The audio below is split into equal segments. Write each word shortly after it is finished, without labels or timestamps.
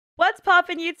What's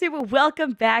poppin' YouTube?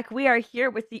 Welcome back. We are here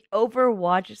with the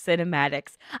Overwatch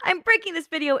cinematics. I'm breaking this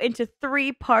video into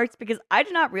 3 parts because I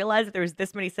did not realize that there was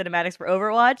this many cinematics for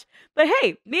Overwatch. But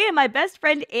hey, me and my best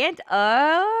friend Ant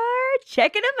are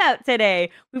checking them out today.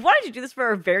 We've wanted to do this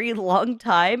for a very long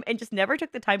time and just never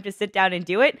took the time to sit down and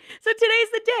do it. So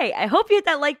today's the day. I hope you hit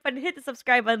that like button, hit the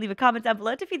subscribe button, leave a comment down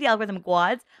below to feed the algorithm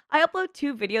quads. I upload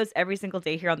 2 videos every single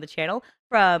day here on the channel,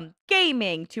 from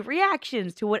gaming to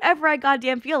reactions to whatever I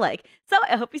goddamn feel like. So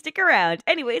I hope you stick around.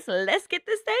 Anyways, let's get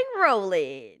this thing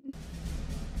rolling.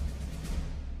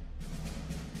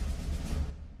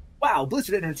 Wow,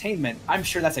 Blizzard Entertainment. I'm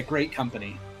sure that's a great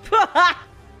company.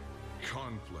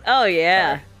 Oh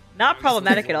yeah, not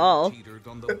problematic at all.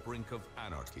 On the brink of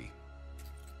anarchy,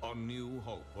 a new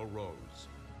hope arose.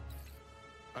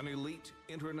 An elite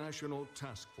international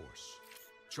task force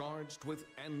charged with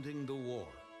ending the war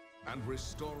and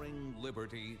restoring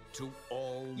liberty to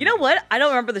all. You know what? I don't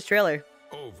remember this trailer.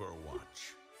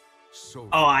 Overwatch. So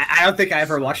Oh, I don't think I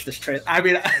ever watched this trailer. I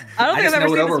mean, I don't think I just I've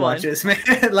ever know what seen Overwatch is,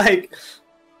 man. Like,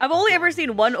 I've only ever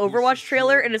seen one Overwatch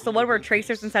trailer, and it's the one where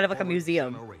Tracer's inside of like a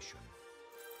museum.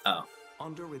 oh,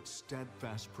 Under its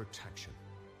steadfast protection,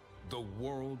 the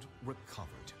world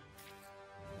recovered.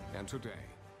 And today,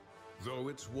 though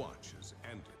its watch has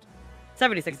ended,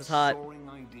 76 is hot. soaring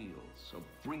ideals of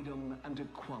freedom and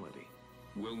equality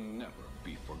will never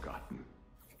be forgotten.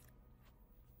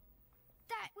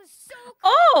 That was so cool.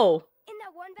 Oh, In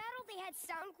that one battle, they had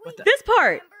Sound Queen. this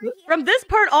part. Remember? He From had this a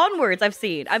part secret onwards, I've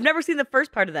seen. I've never seen the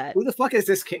first part of that. who the fuck is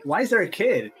this kid? Why is there a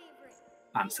kid? favorite.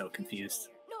 I'm so confused.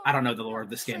 No, I don't know the lore of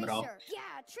this game at all. Tracer.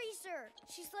 Yeah, Tracer.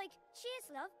 She's like, cheers,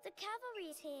 love. The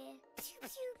cavalry's here. Pew,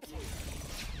 pew, pew.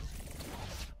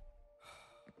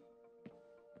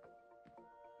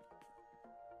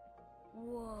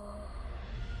 Whoa.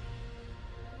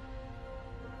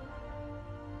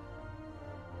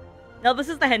 No, this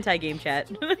is the hentai game chat.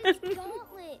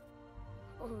 Gauntlet.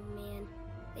 Oh man,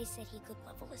 they said he could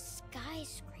level a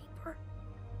skyscraper.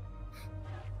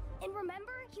 And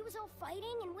remember, he was all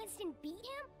fighting and Winston beat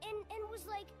him and was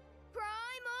like,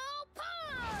 Primal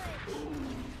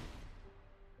Punch!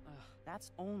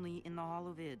 That's only in the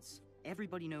holovids.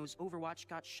 Everybody knows Overwatch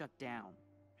got shut down.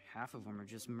 Half of them are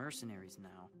just mercenaries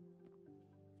now.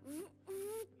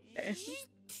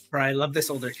 Bro, I love this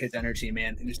older kid's energy,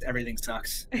 man. And just everything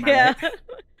sucks. Am I Yeah, right?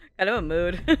 kind of a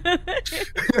mood.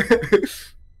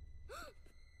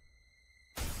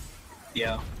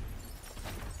 Yeah.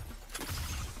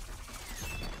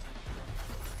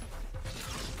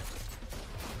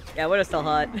 Yeah, what is still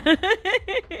hot. Enjoying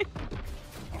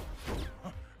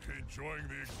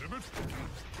the exhibit?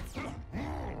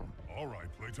 All right,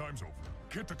 playtime's over.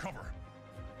 Get to cover.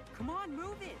 Come on,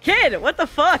 move it! Kid, what the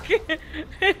fuck?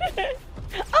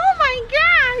 Oh my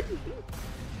god!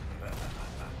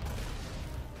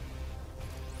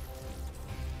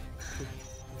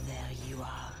 There you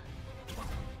are.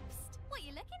 What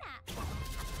you looking at?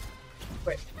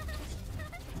 Wait.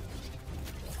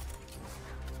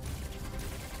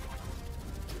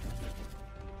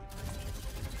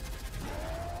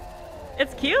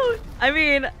 It's cute. I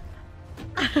mean,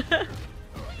 I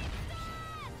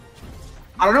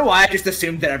don't know why I just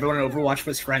assumed that everyone in Overwatch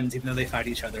was friends, even though they fight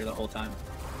each other the whole time.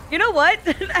 you know what?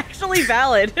 Actually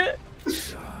valid.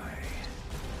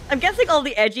 I'm guessing all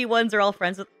the edgy ones are all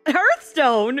friends with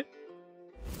Hearthstone.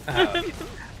 Oh.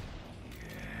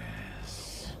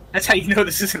 That's how you know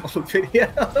this is an old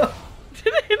video.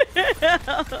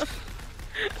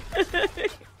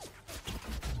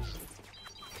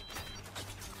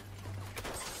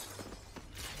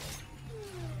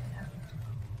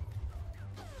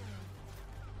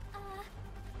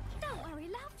 Don't worry,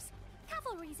 loves.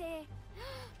 Cavalry's here.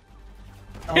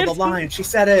 Oh, the line. She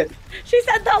said it. She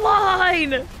said the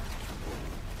line.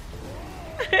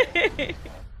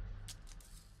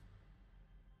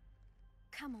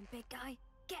 Come on, big guy.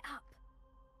 Get up.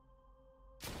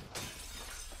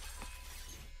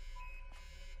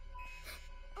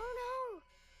 Oh no.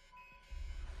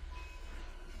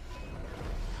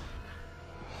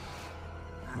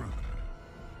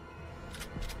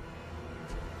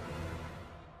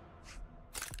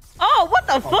 Oh, what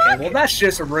the Okay, fuck? well, that's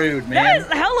just rude, That man. is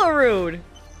hella rude. You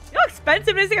know how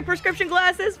expensive it is to get prescription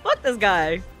glasses? Fuck this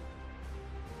guy.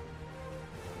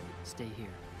 Stay here.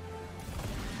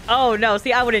 Oh no,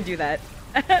 see, I wouldn't do that.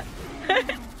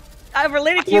 I'm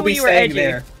related to We'll you when be you were staying edgy.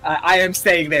 there. I am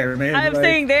staying there, man. I'm Like,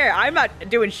 staying there. I'm not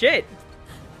doing shit.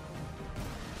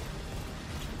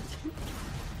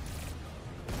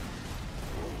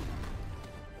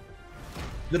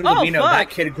 Little did Oh, we know fuck. that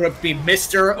kid grew up to be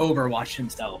Mr. Overwatch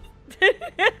himself. Watch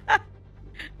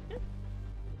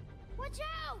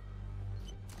out!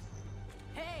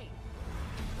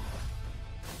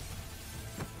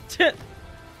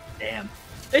 Damn.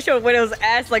 They showed Widow's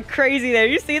ass like crazy there.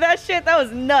 You see that shit? That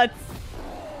was nuts.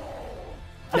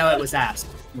 No, it was ass.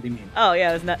 What do you mean? Oh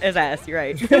yeah, it was ass. You're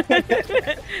right.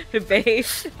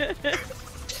 Base.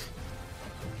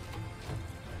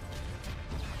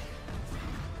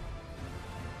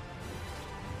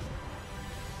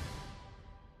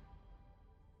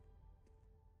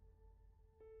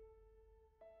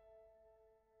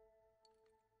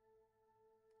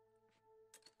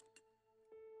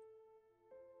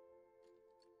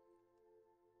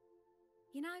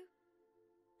 You know,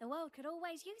 the world could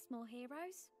always use more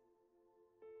heroes.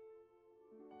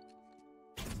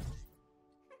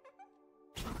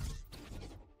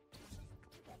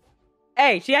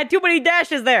 Hey, she had too many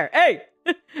dashes there. Hey.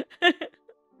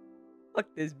 Fuck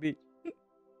this bitch.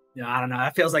 Yeah, I don't know.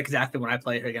 That feels like exactly when I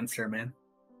play against her, man.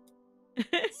 Yeah!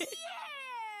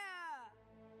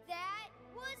 That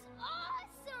was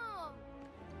awesome!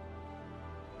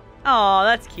 Oh,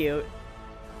 that's cute.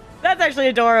 That's actually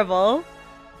adorable.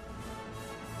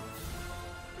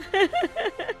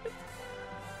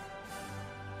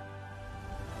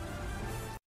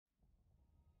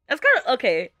 That's kind of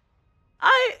okay.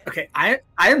 Okay, I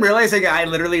am realizing I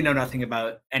literally know nothing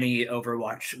about any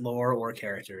Overwatch lore or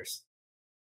characters.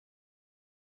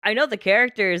 I know the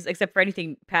characters except for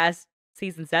anything past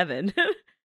season 7.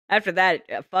 After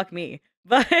that, fuck me.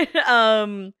 But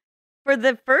for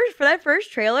that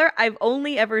first trailer, I've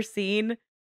only ever seen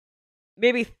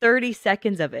maybe 30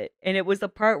 seconds of it, and it was the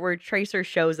part where Tracer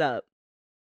shows up.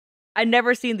 I've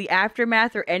never seen the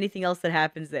aftermath or anything else that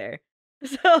happens there.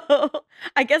 So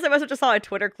I guess I must have just saw a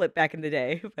Twitter clip back in the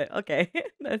day, but okay.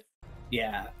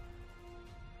 Yeah.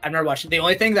 I've never watched it. The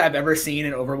only thing that I've ever seen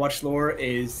in Overwatch lore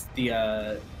is the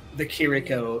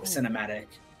Kiriko cinematic.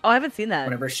 Oh, I haven't seen that.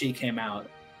 Whenever she came out.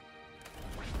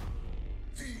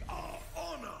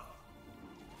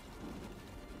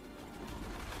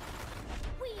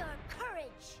 We are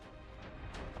courage!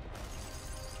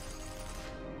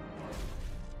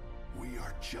 We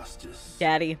are justice.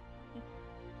 Daddy.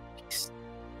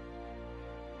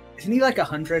 Isn't he like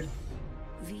 100?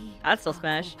 I'd still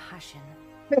smash.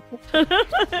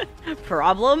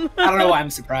 Problem? I don't know why I'm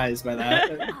surprised by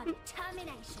that.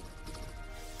 Determination.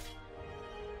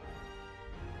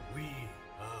 We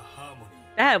are harmony.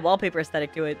 That had a wallpaper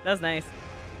aesthetic to it. That was nice.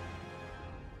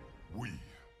 We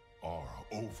are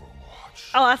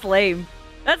Overwatch. Oh, that's lame.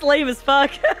 That's lame as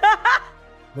fuck.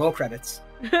 Roll credits.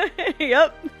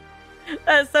 Yep.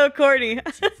 That's so corny.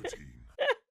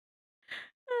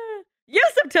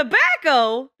 Use some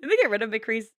tobacco! Did they get rid of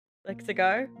McCree's like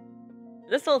cigar?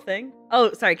 This whole thing?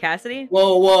 Oh, sorry, Cassidy?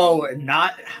 Whoa,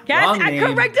 not wrong I name.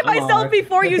 corrected Come myself on.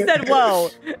 before you said whoa.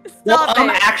 Well, Stop it.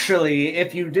 actually,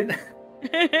 if you didn't...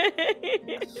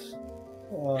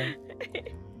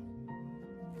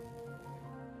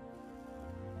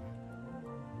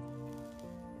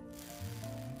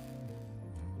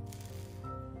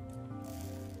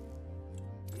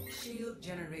 Shield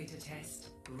generator test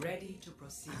ready to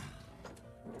proceed.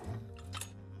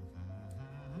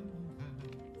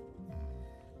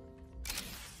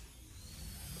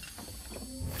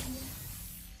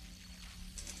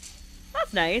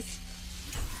 That's nice.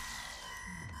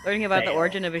 Learning about the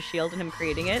origin of his shield and him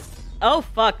creating it. Oh,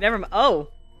 fuck. Never mind. Oh.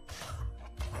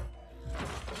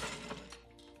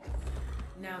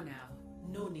 Now,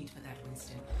 no need for that,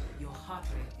 Winston. Your heart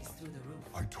rate is through the roof.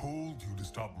 I told you to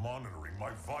stop monitoring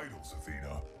my vitals,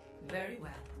 Athena. Very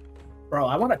well. Bro,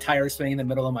 I want a tire swing in the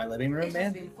middle of my living room, It has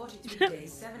man. been 43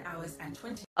 days, 7 hours, and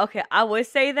 20. Okay, I would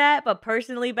say that, but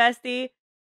personally, bestie,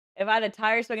 if I had a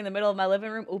tire swing in the middle of my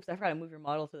living room... Oops, I forgot to move your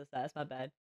model to the side. That's my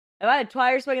bad. If I had a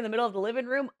tire swing in the middle of the living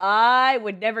room, I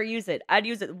would never use it. I'd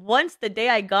use it once the day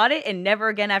I got it and never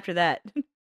again after that.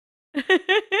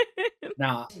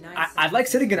 Nah, I'd like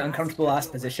sitting in uncomfortable ass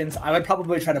positions. I would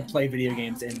probably try to play video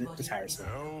games in the tire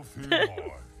swing.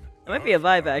 That might be a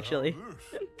vibe, actually.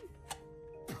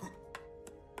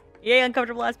 Yay,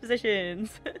 uncomfortable ass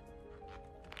positions.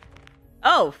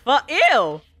 Oh, fuck.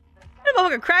 Ew! That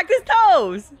motherfucker cracked his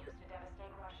toes!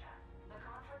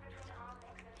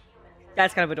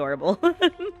 That's kind of adorable.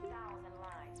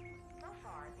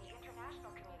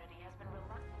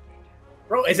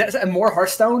 Bro, is that more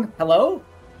Hearthstone? Hello?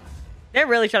 They're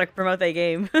really trying to promote that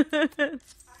game.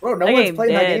 Bro, no That one's game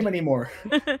playing that dead. game anymore.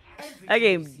 That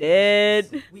game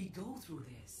dead. We go through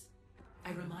this.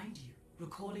 I remind you,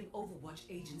 recalling Overwatch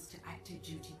agents to active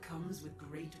duty comes with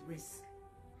great risk.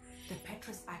 The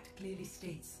Petrus Act clearly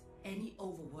states any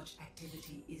Overwatch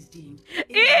activity is deemed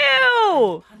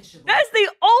Ew! That's the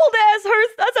old ass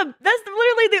Hearth. That's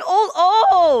literally the old.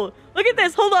 Oh, look at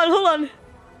this. Hold on.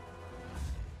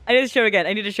 I need to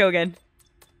show again.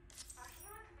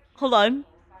 Hold on.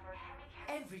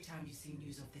 Every time you see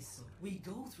news of this sort, we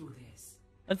go through this.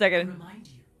 One I second. remind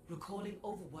you, recalling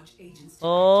Overwatch agents to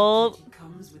Oh. active duty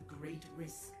comes with great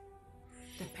risk.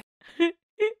 The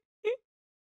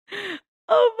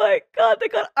Oh my god, they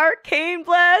got Arcane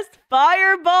Blast,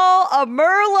 Fireball, a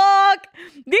Murloc.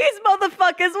 These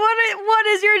motherfuckers, what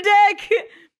is your deck?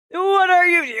 What are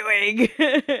you doing?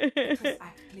 Petrus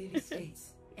Act clearly states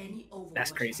any Overwatch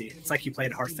That's crazy. It's like you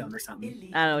played Hearthstone or something.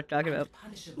 I don't know what you're talking about.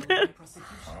 punishable by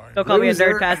prosecution. Don't call me a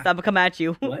Loser. nerd past. I'm gonna come at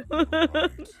you. What?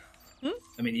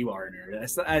 I mean, you are a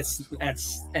nerd.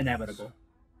 That's inevitable.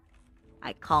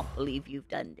 I can't believe you've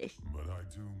done this. But I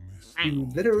do miss You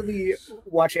literally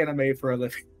watch anime for a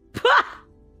living.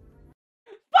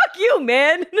 Fuck you,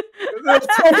 man. That's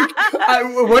like,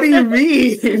 what do you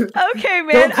mean? Okay,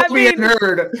 man. Don't call I me a mean,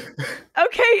 nerd.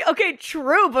 okay,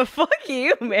 true, but fuck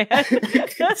you, man. I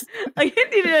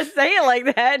didn't need to say it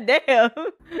like that. Damn.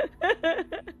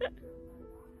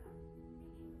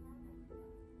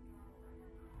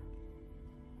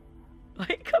 Why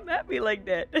you come at me like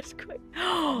that? That's quick.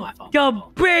 My fault.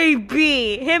 Your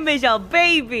baby. Him is your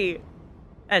baby.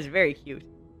 That's very cute.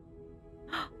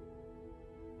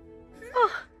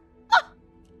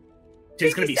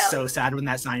 Dude's gonna be so sad when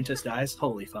that scientist dies.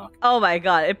 Holy fuck. Oh my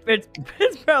god,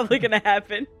 it's probably gonna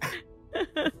happen.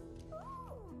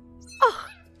 Oh.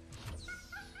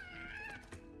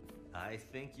 I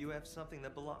think you have something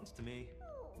that belongs to me.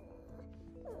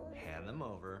 Hand them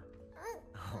over.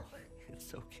 Oh,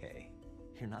 it's okay.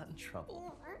 You're not in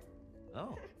trouble.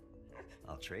 Oh,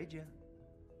 I'll trade you.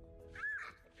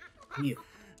 You.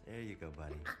 There you go,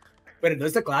 buddy. Wait, are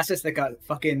those the glasses that got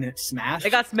fucking smashed?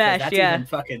 They got smashed, That's yeah. even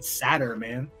fucking sadder,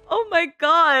 man. Oh my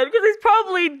god, because he's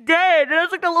probably dead, and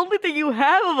that's like the only thing you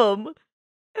have of him.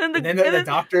 And then the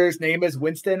doctor's name is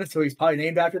Winston, so he's probably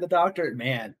named after the doctor.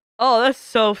 Man. Oh, that's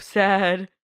so sad.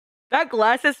 That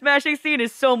glasses smashing scene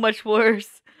is so much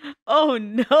worse. Oh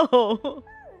no. Well,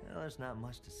 there's not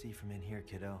much to see from in here,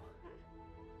 kiddo.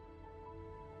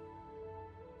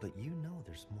 But you know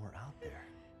there's more out there,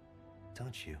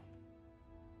 don't you?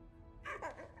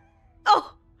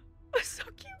 Oh, that's so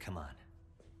cute. Come on.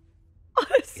 Oh,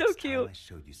 that's so It's cute. time I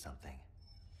showed you something.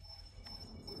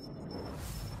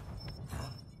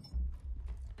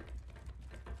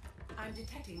 I'm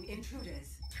detecting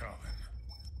intruders. Talon.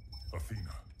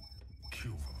 Athena.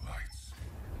 Kill the lights.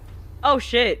 Oh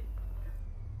shit.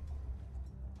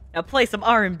 Now play some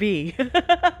R&B.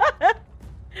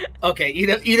 Okay,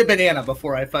 eat a banana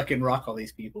before I fucking rock all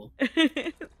these people.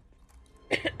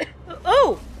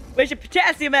 Oh, where's your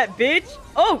potassium at, bitch?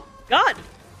 Oh, God.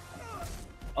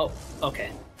 Oh,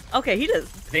 okay. Okay, he does.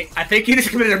 I think he just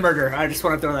committed a murder. I just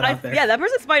want to throw that out there. Yeah, that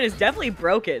person's spine is definitely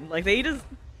broken. Like, they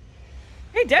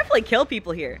definitely kill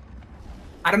people here.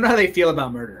 I don't know how they feel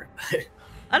about murder.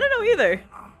 I don't know either.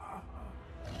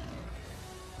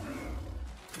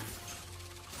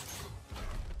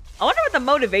 I wonder what the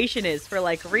motivation is for,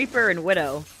 like, Reaper and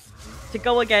Widow to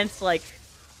go against, like,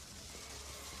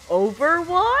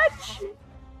 Overwatch?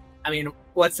 I mean,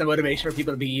 what's the motivation for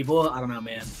people to be evil? I don't know,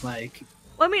 man. Like,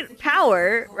 well, I mean,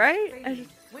 power, right? I mean,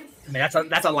 that's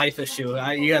a life issue.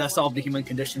 You gotta solve the human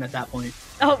condition at that point.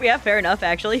 Oh, yeah, fair enough,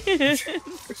 actually.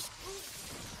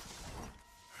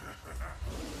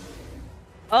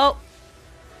 Oh.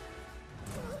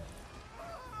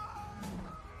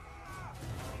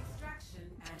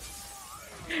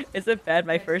 Is it bad?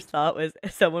 My first thought was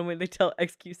someone when they tell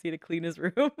XQC to clean his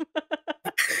room. Right?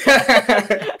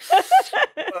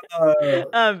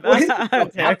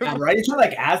 It's not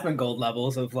like Asmongold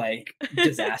levels of like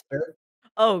disaster.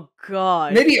 Oh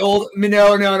god. Maybe old.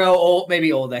 No. Old.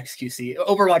 Maybe old XQC.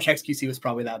 Overwatch XQC was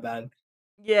probably that bad.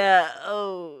 Yeah.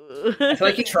 Oh. I feel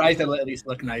like he tries to at least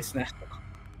look nice now.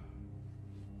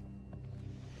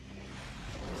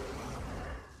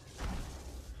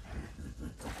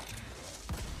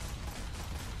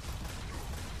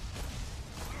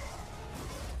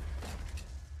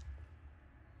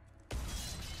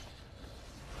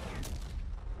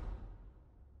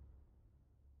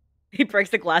 He breaks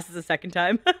the glasses a second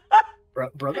time.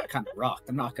 bro got kind of rocked.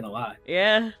 I'm not gonna lie.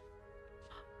 Yeah.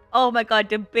 Oh my god,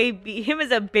 the baby. Him as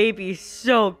a baby,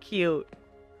 so cute.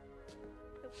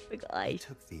 Big eyes. I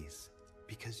took these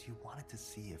because you wanted to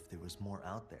see if there was more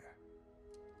out there.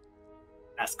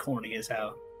 That's corny as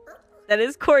hell. That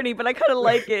is corny, but I kind of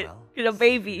like it. Well, He's a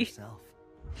baby.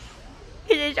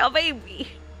 He's a baby.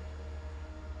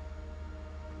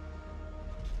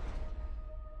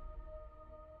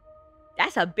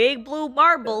 That's a big blue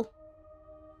marble.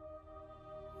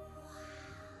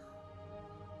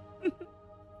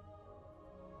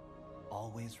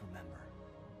 Always remember,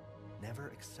 never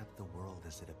accept the world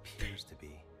as it appears to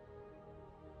be.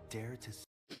 dare to...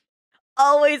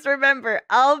 Always remember,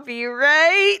 I'll be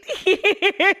right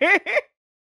here.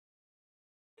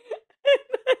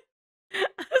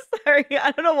 Sorry,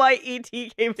 I don't know why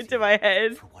E.T. came into my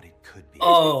head. For what it could be.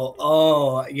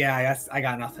 Oh, yeah, I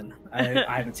got nothing. I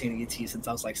haven't seen E.T. since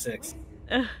I was like 6.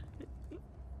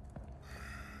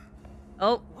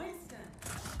 Oh. Winston,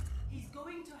 he's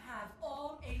going to have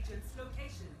all agents'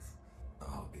 locations.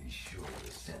 I'll be sure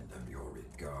to send them your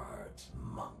regards,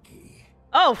 monkey.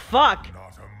 Oh, fuck.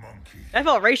 Not a monkey. That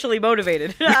felt racially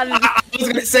motivated. I was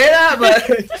gonna say that, but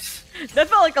that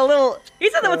felt like a little. He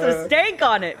said that with some stank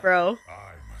on it, bro. I'm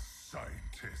a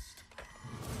scientist.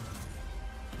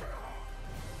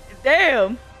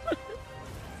 Damn.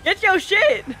 Get your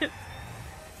shit.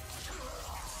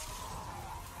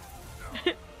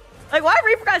 Like, why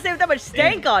Reaper gotta say with that much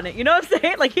stank on it? You know what I'm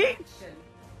saying? Like, he.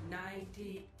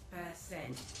 90%.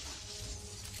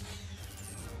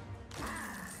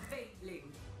 Failing.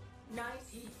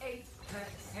 98%.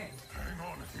 Hang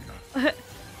on, Athena.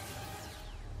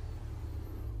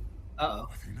 uh-oh.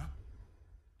 Athena?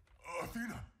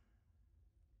 Athena!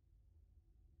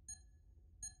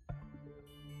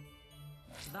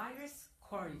 Virus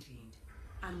quarantined.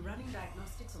 I'm running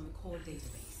diagnostics on the core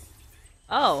database.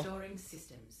 Oh. Restoring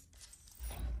systems.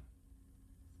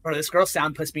 Bro, this girl's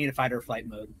sound puts me in fight or flight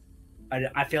mode.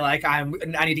 I feel like I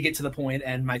need to get to the point,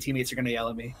 and my teammates are gonna yell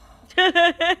at me.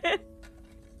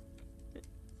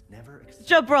 Never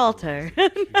Gibraltar. For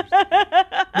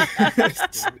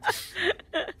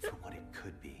what it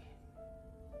could be.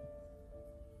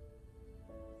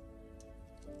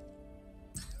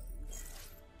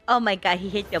 Oh my god, he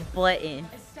hit the button.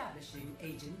 Establishing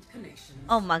agent connections.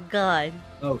 Oh my god.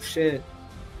 Oh shit.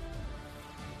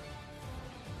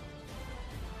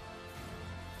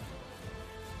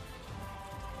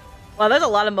 Wow, there's a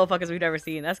lot of motherfuckers we've never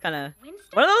seen. That's kind of...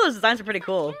 One of those designs are pretty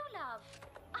cool. It's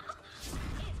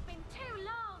been too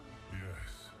long.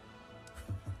 Yes.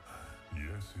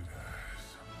 Yes, it has.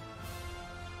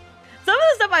 Some of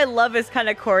the stuff I love is kind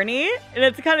of corny, and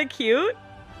it's kind of cute.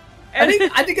 I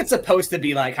think it's supposed to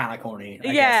be like kind of corny. I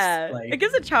yeah, guess. Like, it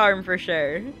gives a charm for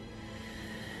sure.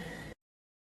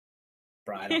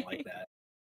 bro, I don't like that.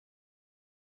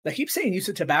 They keep saying use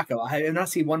of tobacco. I have not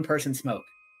seen one person smoke.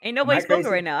 Ain't nobody smoking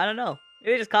crazy? right now. I don't know.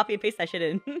 Maybe just copy and paste that shit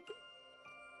in.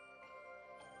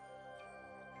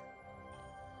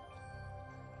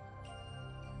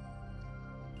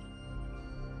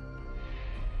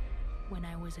 When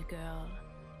I was a girl,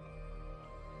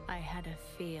 I had a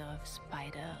fear of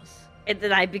spiders. And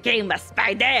then I became a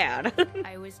spider.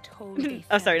 I was told they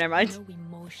Oh, sorry, felt never mind. no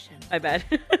emotion. My bad.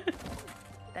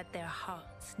 That their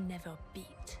hearts never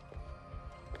beat.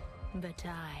 But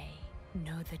I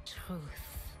know the truth.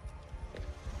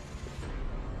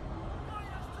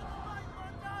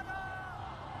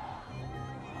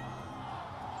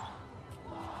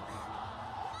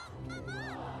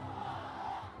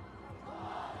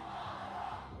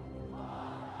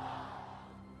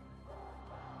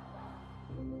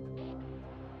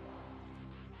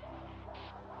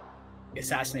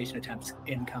 Assassination attempts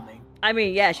incoming. I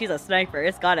mean, yeah, she's a sniper.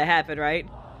 It's gotta happen, right?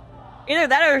 Either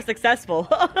that or successful.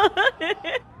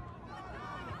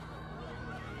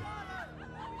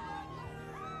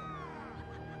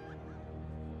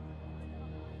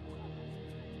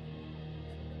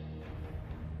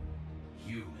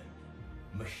 Human,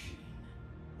 machine,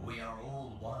 we are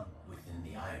all one within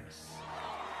the iris.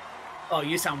 Oh,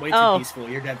 you sound way too peaceful.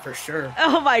 You're dead for sure.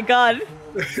 Oh my god.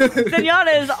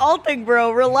 Zenyatta is alting,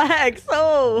 bro. Relax.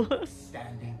 Oh.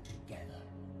 Standing together,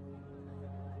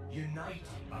 united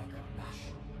by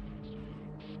compassion,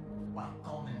 while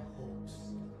common hopes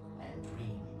and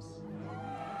dreams.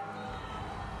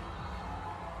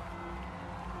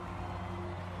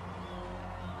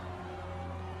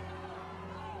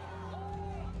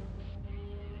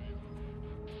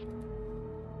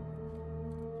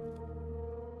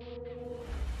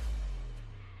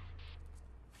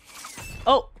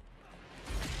 Oh.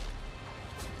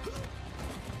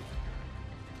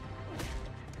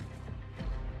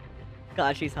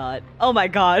 God, she's hot. Oh my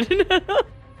god.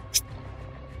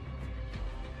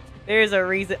 There's a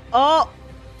reason. Oh.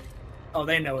 Oh,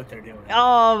 they know what they're doing.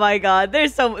 Oh my god.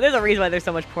 There's a reason why there's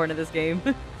so much porn in this game.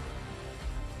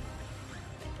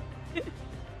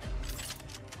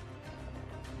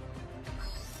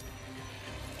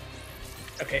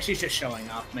 Okay, she's just showing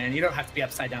off, man. You don't have to be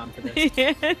upside down for this.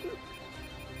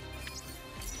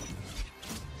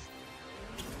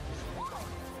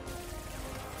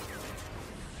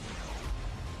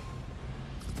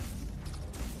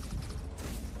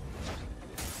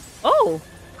 Oh.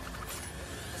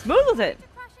 Smooth with it.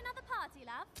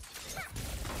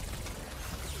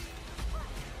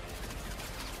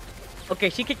 Okay,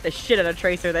 she kicked the shit out of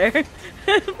Tracer there.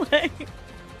 Like...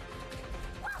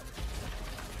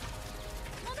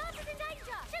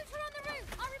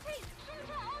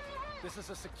 This is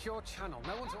a secure channel.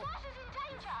 No one's...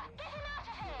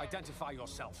 Identify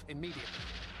yourself immediately.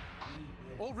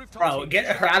 All Bro,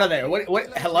 get her out of there.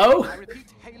 What? Hello? I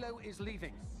repeat, Halo is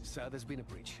leaving. Sir, there's been a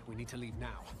breach. We need to leave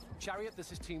now. Chariot,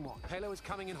 this is Team 1. Halo is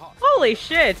coming in hot. Holy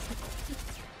shit.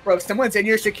 Bro, if someone's in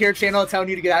your secure channel telling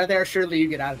you to get out of there, surely you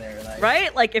get out of there. Like...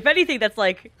 Right? Like, if anything, that's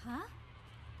like... Huh?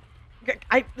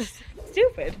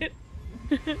 Stupid.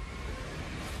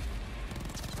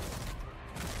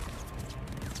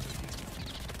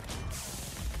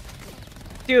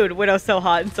 Dude, Widow's so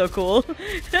hot and so cool.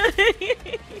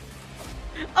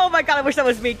 Oh my god, I wish that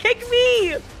was me. Kick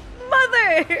me!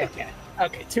 Mother!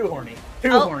 Okay, too horny. Too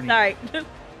horny. Sorry.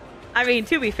 I mean,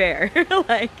 to be fair,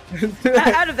 like,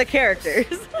 out of the characters.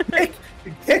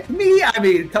 Kick me? I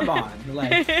mean, come on.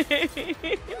 Like,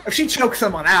 if she chokes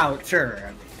someone out,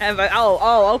 sure.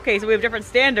 Oh, okay, so we have different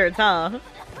standards, huh?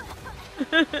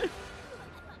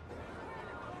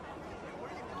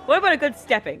 What about a good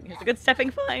stepping? Is a good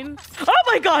stepping fine? Oh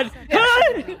my god!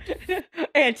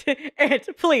 Aunt,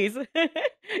 please.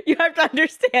 You have to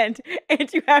understand.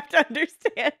 Aunt, you have to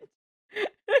understand.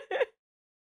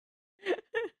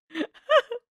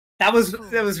 That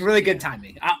was really good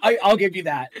timing. I'll give you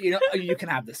that. You know, you can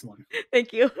have this one.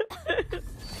 Thank you.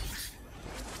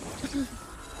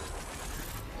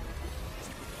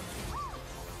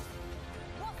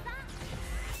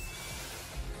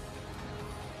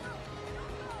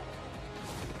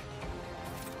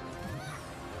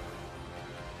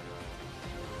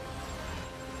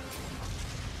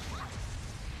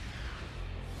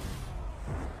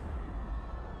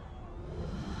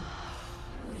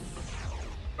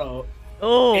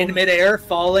 Oh. In midair,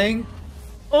 falling.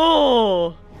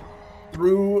 Oh.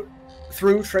 Through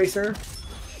Tracer.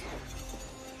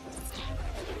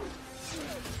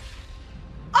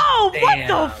 Oh, damn. What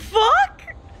the fuck?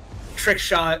 Trick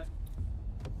shot.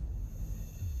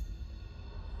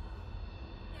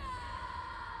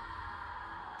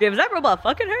 Damn, is that robot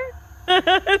fucking her?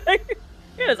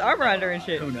 He has armor on her and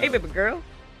shit. Hey, baby girl.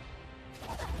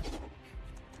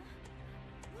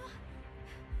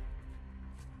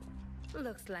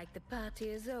 Looks like the party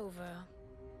is over.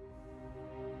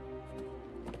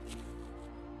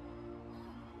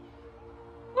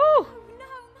 Woo!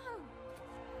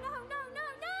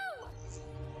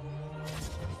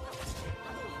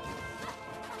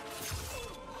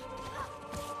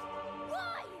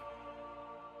 Why?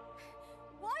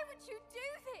 Why would you do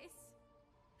this?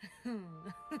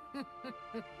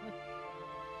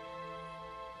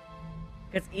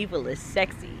 Because evil is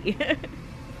sexy.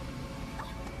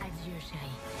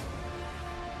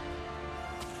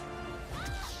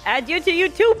 Adieu to you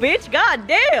too, bitch. God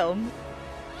damn.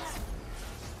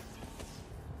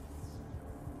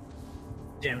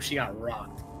 Damn, she got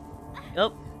rocked.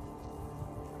 Nope.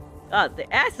 God,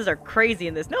 the asses are crazy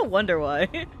in this. No wonder why.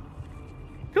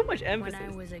 Too much emphasis.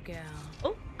 When I was a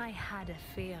girl, I had a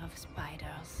fear of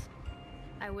spiders.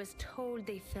 I was told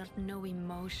they felt no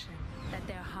emotion, that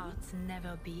their hearts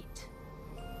never beat.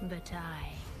 But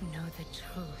I know the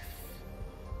truth.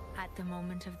 At the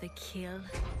moment of the kill,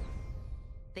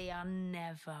 they are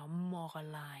never more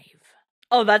alive.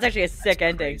 Oh, that's actually a sick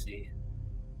ending. Crazy.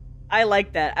 I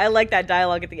like that. I like that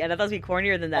dialogue at the end. I thought it was gonna be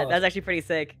cornier than that. That's actually pretty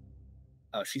sick.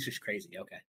 Oh, she's just crazy.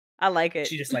 Okay. I like it.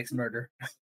 She just likes murder.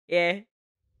 Yeah.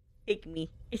 Pick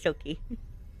me. It's okay.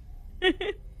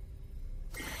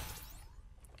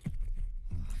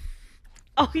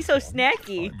 Oh, he's so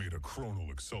snacky. I made a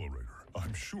chronal accelerator.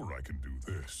 I'm sure I can do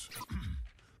this.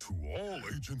 To all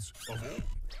agents of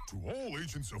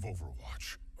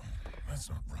Overwatch. That's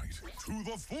not right. To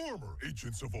the former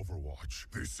agents of Overwatch.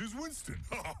 This is Winston.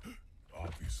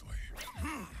 Obviously.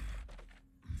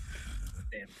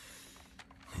 Damn.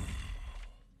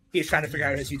 He's trying to figure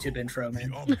out his YouTube intro,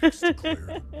 man.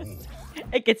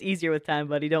 It gets easier with time,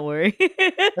 buddy. Don't worry.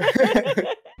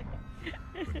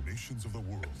 The nations of the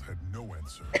world had no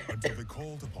answer until they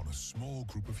called upon a small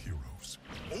group of heroes.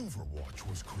 Overwatch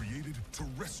was created to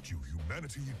rescue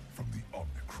humanity from the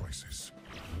Omnic crisis.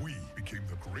 We became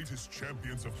the greatest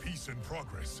champions of peace and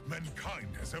progress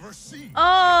mankind has ever seen.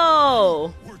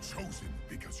 Oh! We're chosen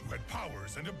because you had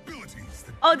powers and abilities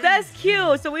that... Oh, that's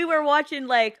cute. So we were watching,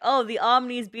 like, oh, the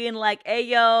Omnis being like, hey,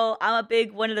 yo, I'm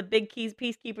one of the big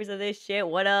peacekeepers of this shit.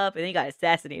 What up? And then he got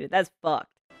assassinated. That's fucked.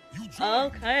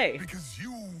 Okay. Because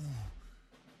you...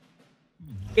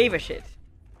 Gave a shit.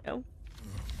 No?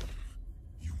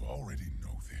 You already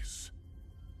know this.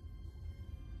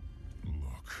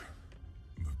 Look,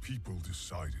 the people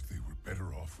decided they were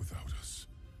better off without us.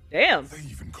 Damn. They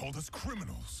even called us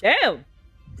criminals. Damn.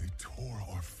 They tore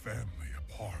our family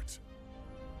apart.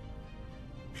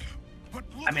 But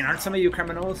I mean, aren't some of you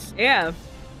criminals? Yeah.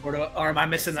 Or am I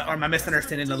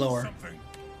misunderstanding the lore?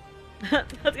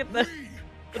 Let's get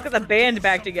the band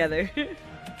back together.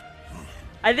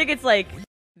 I think it's like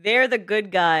they're the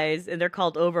good guys and they're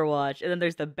called Overwatch, and then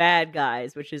there's the bad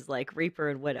guys, which is like Reaper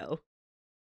and Widow.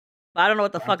 But I don't know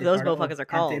what the fuck those motherfuckers are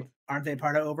called. Aren't they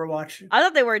part of Overwatch? I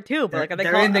thought they were too, but like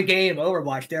they're in the game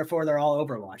Overwatch, therefore they're all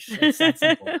Overwatch. It's that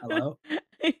simple. Hello?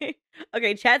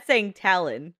 Okay, chat's saying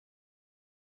Talon.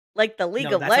 Like the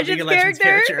League of that's a Legends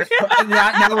character?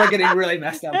 now we're getting really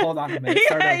messed up. Hold on a minute.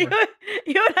 Start over.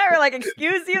 You and I were like,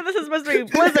 excuse you? This is supposed to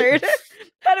be Blizzard.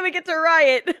 How do we get to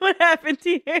Riot? What happened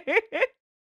here? We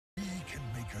can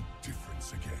make a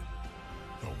difference again.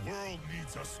 The world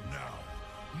needs us now,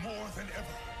 more than ever.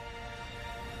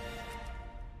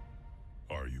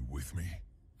 Are you with me?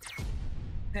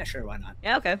 Yeah, sure, why not?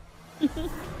 Yeah, okay.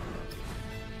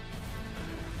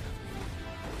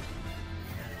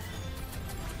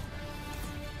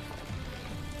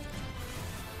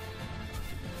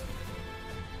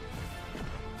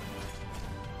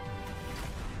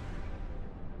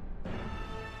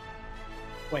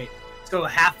 Wait, so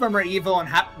half of them are evil and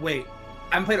half... Wait,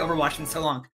 I haven't played Overwatch in so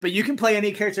long. But you can play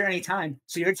any character anytime.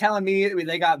 So you're telling me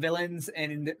they got villains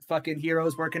and fucking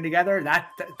heroes working together? That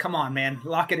come on, man.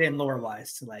 Lock it in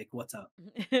lore-wise. Like, what's up?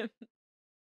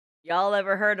 Y'all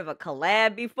ever heard of a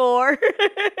collab before?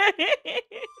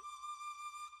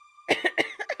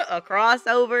 A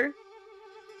crossover?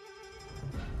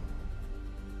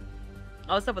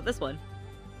 Oh, what's up with this one?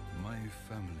 My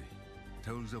family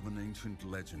tells of an ancient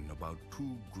legend about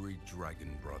two great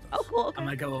dragon brothers. Oh, cool. Okay. I'm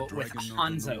gonna go with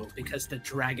Hanzo because the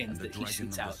dragons that he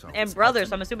shoots out. And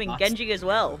brothers, I'm assuming Genji as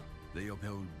well. They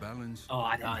upheld balance. Oh,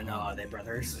 I don't know. Are they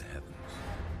brothers?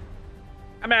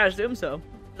 I mean, I assume so.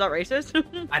 Is that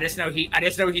racist? I just know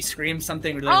he screams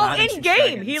something really loud. Oh, in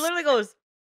game, he literally goes.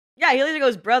 Yeah, he literally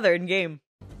goes brother in game.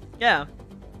 Yeah.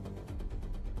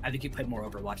 I think you played more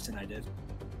Overwatch than I did.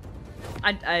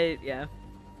 Yeah.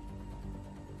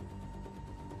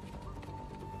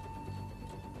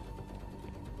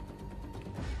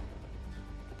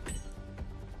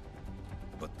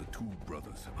 But the two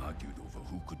brothers argued over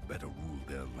who could better rule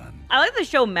their land. I like to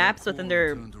show maps within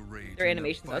their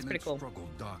animations. That's pretty cool. Struggle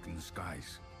darkened the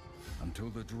skies until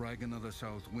the dragon of the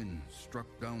south wind struck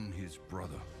down his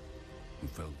brother, who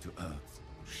fell to earth,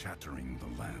 shattering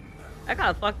the land. That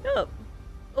kind of fucked up.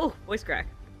 Oh, voice crack.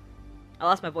 I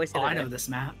lost my voice. Oh, I know this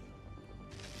map.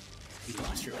 You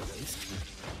lost your voice.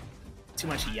 Too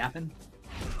much yapping.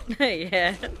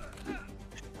 Yeah.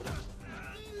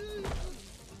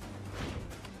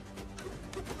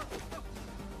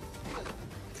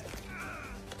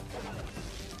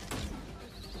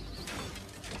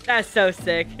 That's so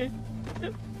sick.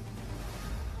 The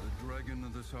dragon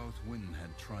of the south wind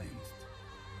had triumphed,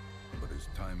 but as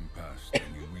time passed and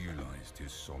he realized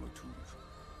his solitude,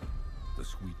 the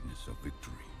sweetness of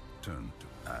victory turned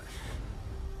to ash.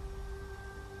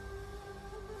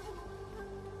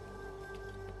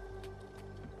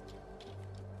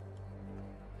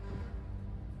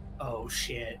 Oh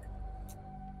shit.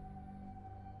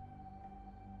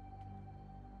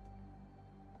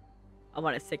 I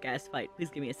want a sick ass fight. Please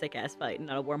give me a sick ass fight,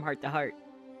 not a warm heart to heart.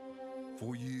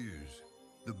 For years,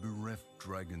 the bereft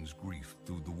dragon's grief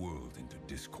threw the world into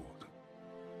discord.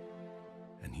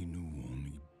 And he knew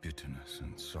only bitterness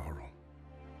and sorrow.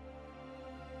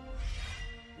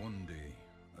 One day,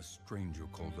 a stranger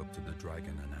called up to the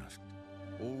dragon and asked,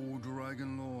 "Oh,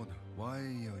 Dragon Lord, why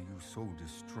are you so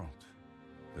distraught?"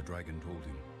 The dragon told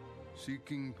him,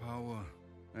 "Seeking power,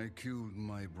 I killed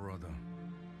my brother,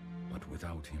 but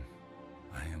without him,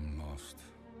 I am lost."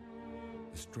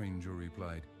 The stranger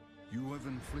replied, "You have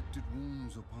inflicted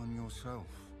wounds upon yourself.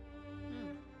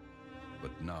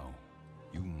 But now,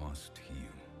 you must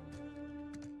heal.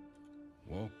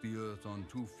 Walk the earth on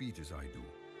 2 feet as I do.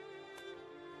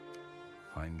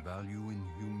 Find value in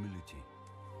humility.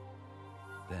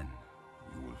 Then,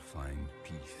 you will find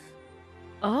peace."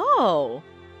 Oh.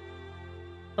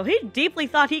 So he deeply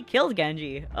thought he killed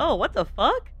Genji. Oh, what the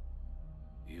fuck?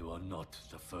 You are not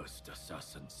the first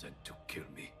assassin sent to kill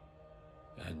me.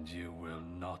 And you will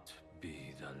not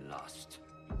be the last.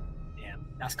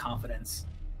 Damn, that's confidence.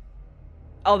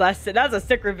 Oh, that's a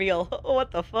sick reveal.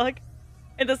 What the fuck?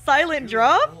 And the silent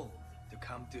drop? To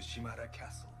come to Shimara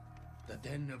Castle, the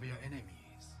den of your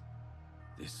enemies.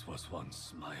 This was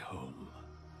once my home.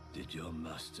 Did your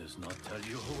masters not tell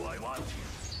you who I want?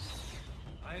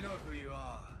 I know who you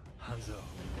are, Hanzo.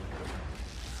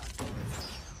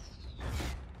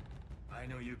 I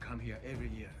know you come here every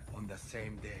year on the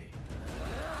same day.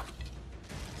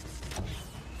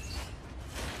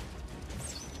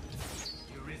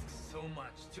 You risk so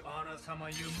much to honor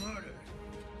someone you murdered.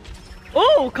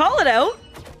 Oh, call it out.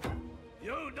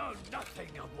 You know nothing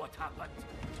of what happened.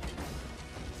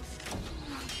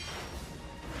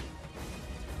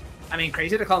 I mean,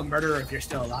 crazy to call him murderer if you're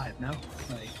still alive, no?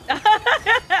 Like...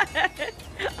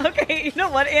 Okay, you know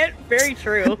what, Ant? Very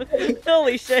true.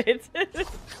 Holy shit.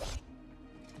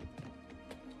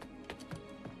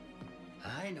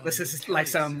 This is like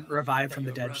some revive from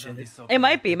the dead shit. It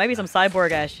might be. It might be some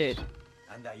cyborg ass shit.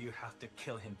 And that you have to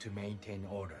kill him to maintain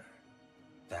order.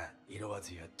 That it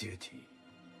was your duty.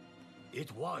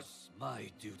 It was my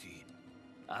duty.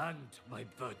 And my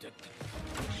burden.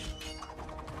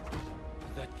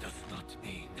 That does not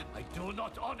mean I do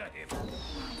not honor him.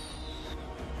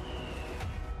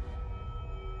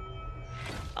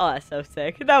 Oh, that's so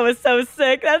sick. That was so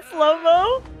sick. That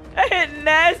slow-mo. That hit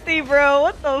nasty, bro.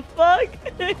 What the fuck?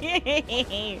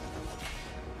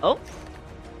 Oh.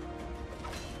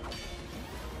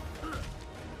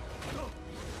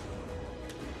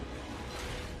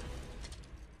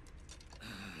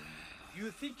 You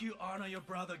think you honor your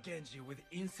brother Genji with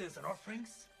incense and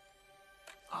offerings?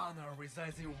 Honor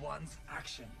resides in one's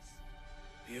actions.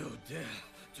 You dare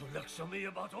to lecture me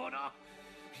about honor?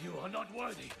 You are not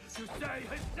worthy to say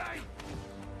his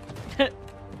name!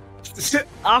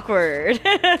 Awkward.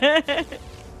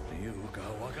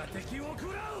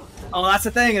 Oh, that's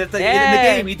the thing. It's like, in the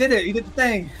game, he did it. He did the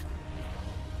thing.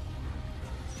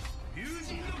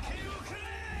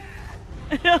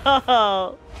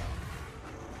 Oh.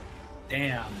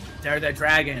 Damn, they're the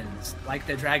dragons, like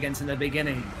the dragons in the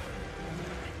beginning.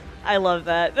 I love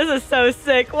that. This is so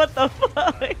sick. What the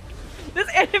fuck? This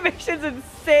animation's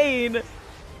insane.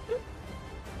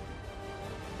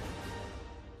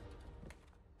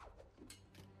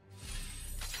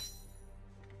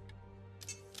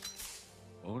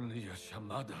 Only a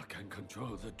Shamada can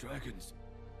control the dragons.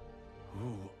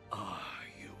 Who are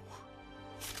you?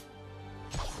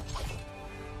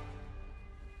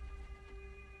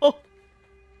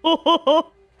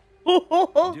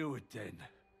 Do it then.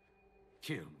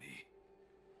 Kill me.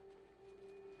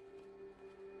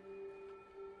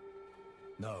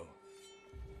 No.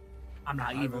 I'm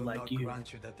not evil like you. I will not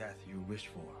grant you the death you wish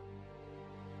for.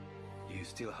 You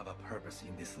still have a purpose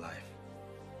in this life,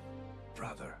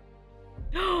 brother.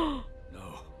 No.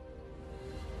 No.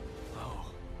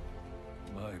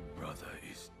 My brother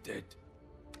is dead.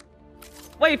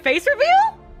 Wait, face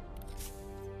reveal?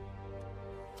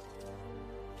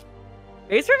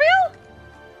 Face reveal?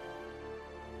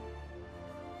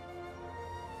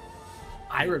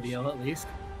 I reveal, at least.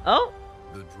 Oh.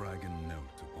 The dragon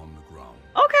knelt upon the ground.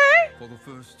 Okay. For the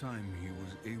first time, he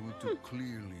was able to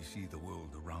clearly see the world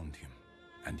around him,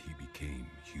 and he became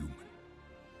human.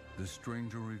 The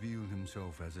stranger revealed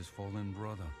himself as his fallen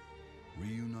brother.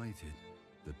 Reunited,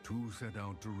 the two set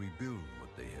out to rebuild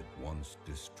what they had once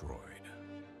destroyed.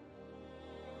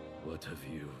 What have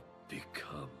you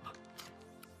become?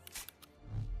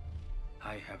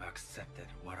 I have accepted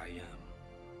what I am,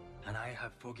 and I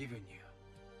have forgiven you.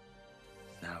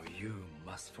 Now you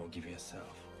must forgive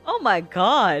yourself. Oh my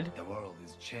god. The world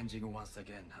is changing once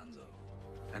again, Hanzo,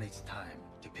 and it's time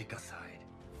to pick a side.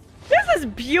 This is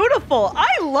beautiful.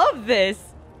 I love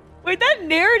this. Wait, that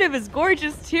narrative is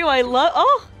gorgeous too. I love.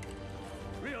 Oh.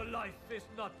 Real life is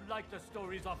not like the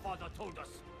stories our father told us.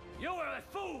 You are a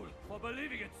fool for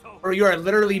believing it so. Or you are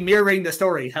literally mirroring the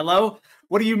story. Hello?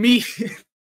 What do you mean?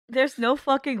 There's no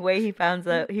fucking way he found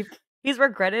out. He's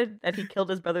regretted that he killed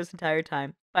his brother this entire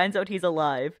time. Finds out he's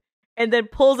alive. And then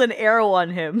pulls an arrow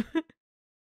on him.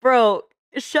 Bro,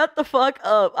 shut the fuck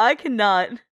up. I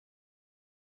cannot.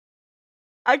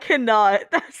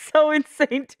 That's so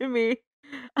insane to me.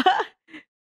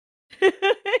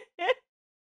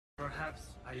 Perhaps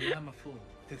I am a fool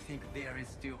to think there is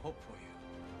still hope for you.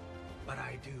 But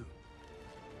I do.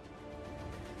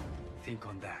 Think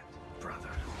on that, brother.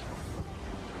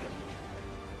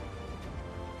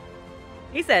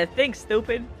 He said, think,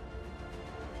 stupid.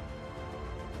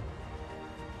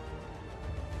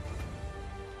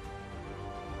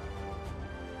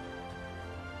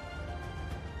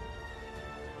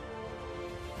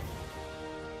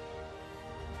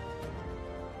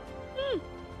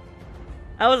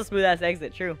 That was a smooth ass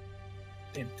exit, true.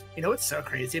 You know what's so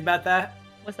crazy about that?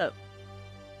 What's up?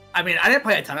 I mean, I didn't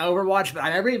play a ton of Overwatch, but I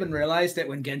never even realized that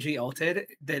when Genji ulted,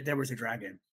 that there was a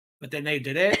dragon. But then they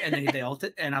did it, and then they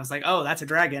ulted, and I was like, oh, that's a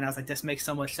dragon. I was like, this makes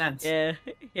so much sense. Yeah,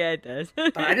 it does.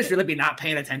 But I just really be not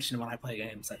paying attention when I play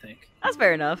games, I think. That's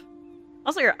fair enough.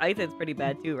 Also, your Ithan's pretty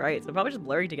bad too, right? So probably just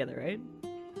blurring together, right?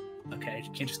 Okay,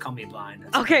 you can't just call me blind.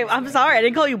 Okay, I'm sorry. I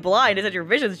didn't call you blind. I said your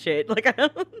vision's shit. Like, I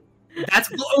don't... That's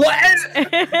what?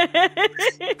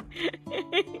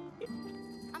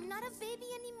 I'm not a baby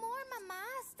anymore, Mama.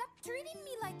 Stop treating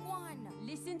me like one.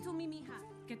 Listen to me, mija.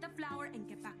 Get the flower and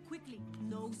get back quickly.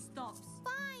 No stops.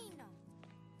 Fine.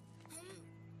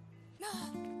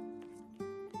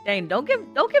 Dang, don't give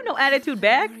no attitude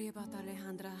back. Worry about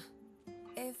Alejandra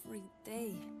every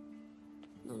day.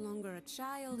 No longer a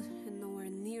child and nowhere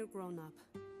near grown up.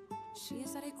 She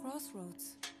is at a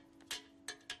crossroads.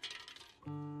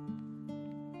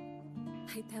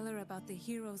 I tell her about the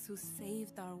heroes who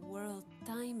saved our world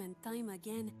time and time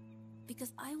again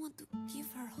because I want to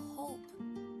give her hope.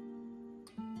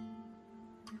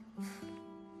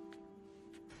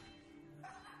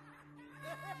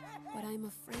 But I'm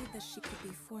afraid that she could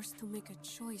be forced to make a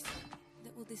choice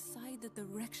that will decide the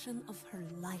direction of her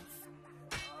life.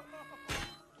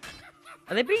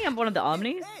 Are they bringing up one of the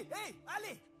Omnis? Hey,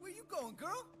 Ali, where you going,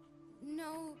 girl?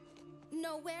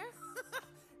 Nowhere.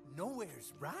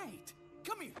 Nowhere's right.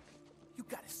 Come here. You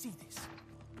gotta see this.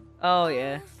 Oh,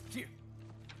 yeah. Here.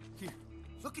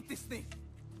 Look at this thing.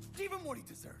 Give him what he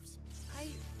deserves.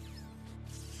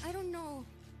 I don't know.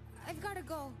 I've gotta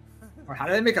go. Or how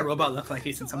do they make a robot look like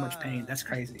he's in so much pain? That's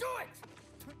crazy.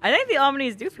 I think the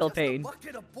Omnis do feel pain.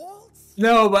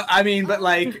 No, but I mean,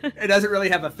 like, it doesn't really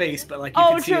have a face, but like, you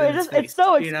Oh, can see true. it in his face, It's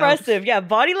so you know? expressive. Yeah,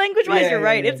 body language-wise, you're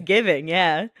right. Yeah. It's giving,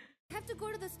 yeah. I have to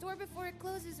go to the store before it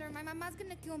closes or my mama's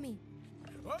gonna kill me.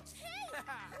 It's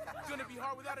gonna be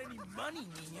hard without any money,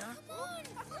 Nina.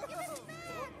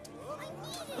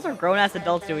 Those are grown-ass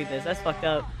adults doing this. That's fucked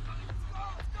up.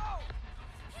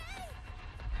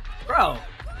 Bro.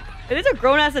 These are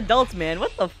grown-ass adults, man.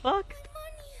 What the fuck?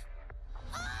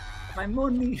 My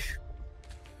money.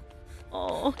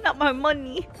 Oh, not my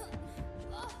money.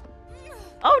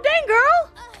 Oh, dang,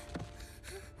 girl!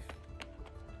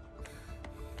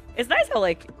 It's nice how,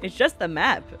 like, it's just the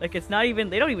map. Like, it's not even...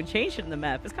 They don't even change shit in the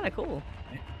map. It's kind of cool.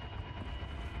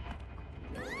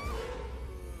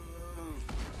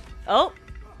 Oh.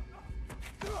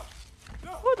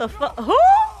 Who the fuck? Who?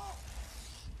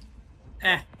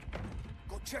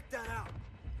 Go check that out.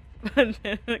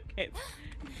 Okay.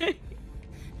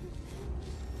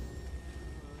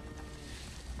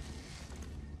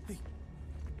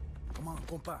 Come on,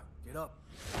 compa, get up.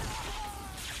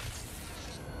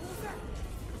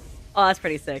 Oh, that's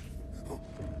pretty sick.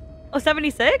 Oh,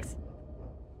 76?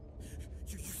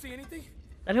 You see anything?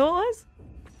 That who it was?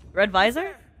 Red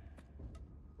visor?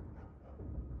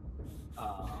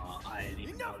 I didn't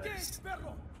even notice.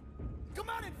 Come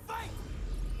on and fight.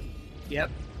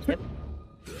 Yep.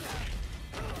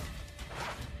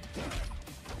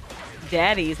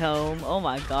 Daddy's home. Oh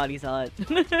my god, he's hot.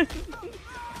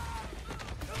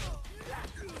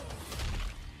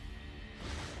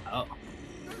 Oh.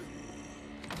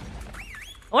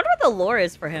 I wonder what the lore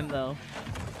is for him, though.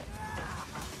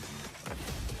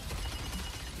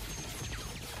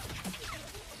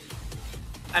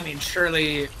 I mean,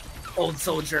 surely, old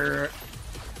soldier,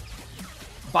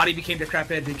 body became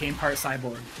decrepit, became part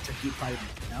cyborg to keep fighting,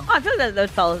 you know? Oh, I feel like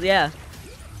that's solid, yeah.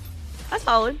 That's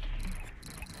solid.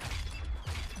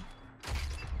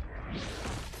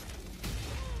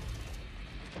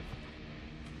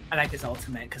 I like his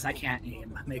ultimate, because I can't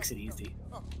aim. Makes it easy.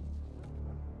 No,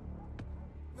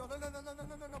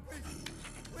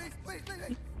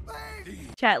 please.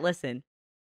 Chat, listen.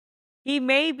 He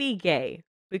may be gay,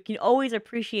 but you can always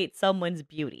appreciate someone's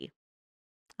beauty.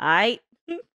 Aight?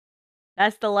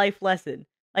 That's the life lesson.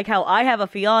 Like how I have a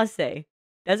fiance.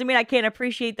 Doesn't mean I can't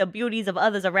appreciate the beauties of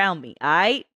others around me.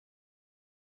 Aight?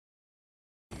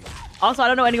 Also, I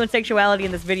don't know anyone's sexuality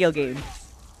in this video game.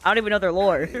 I don't even know their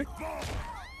lore.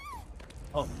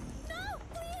 Oh.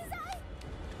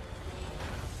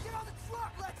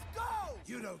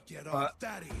 You don't get off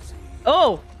that easy.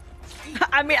 Oh!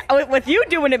 I mean, with you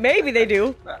doing it, maybe they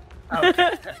do.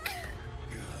 Okay.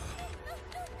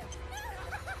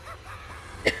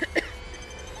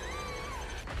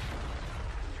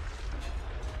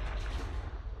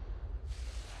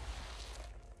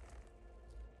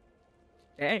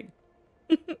 Dang.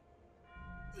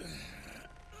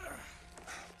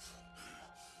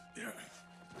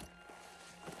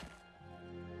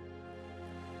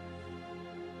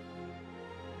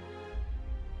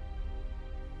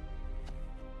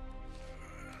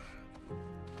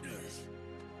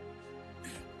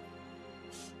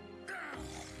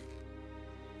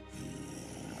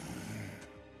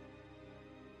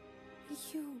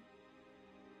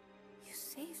 You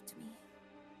saved me.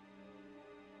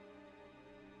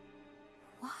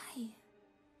 Why?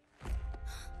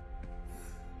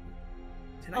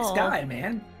 He's a nice guy,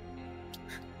 man.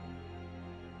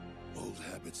 Old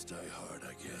habits die hard,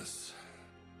 I guess.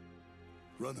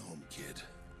 Run home, kid.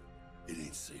 It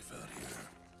ain't safe out here.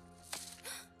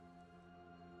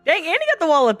 Dang, Andy got the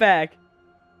wallet back.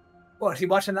 What, is he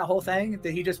watching that whole thing?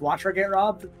 Did he just watch her get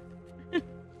robbed?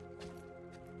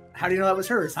 How do you know that was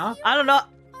hers, huh? I don't know.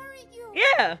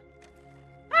 Yeah.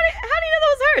 How do you know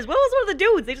that was hers? What was one of the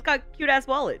dudes? They just got a cute-ass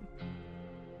wallet.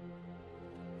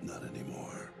 Not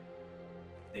anymore.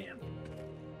 Damn.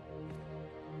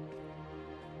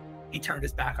 He turned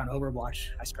his back on Overwatch.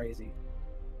 That's crazy.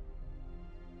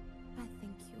 I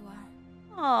think you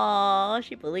are. Aw,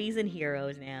 she believes in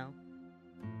heroes now.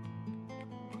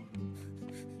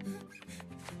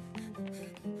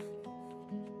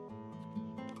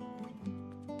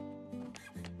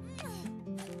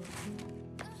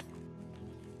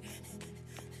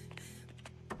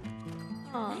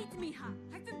 Wait, Mija.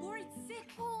 I've been worried sick.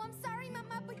 Oh, I'm sorry,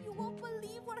 Mama, but you won't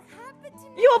believe what happened to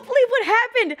me. You won't believe what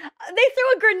happened. They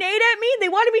threw a grenade at me. They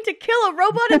wanted me to kill a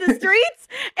robot in the streets.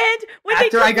 And when I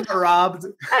got robbed.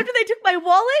 After they took my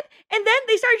wallet, and then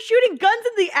they started shooting guns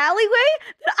in the alleyway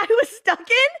that I was stuck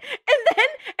in. And then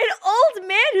an old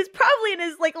man who's probably in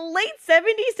his like late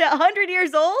 70s to 100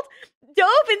 years old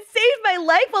dove and saved my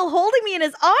life while holding me in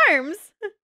his arms.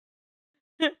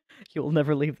 You will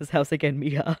never leave this house again,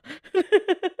 Mija.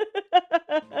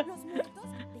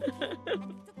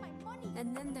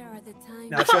 And then there are the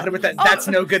times. No, shut up with that. That's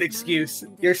no good excuse.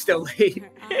 You're still late.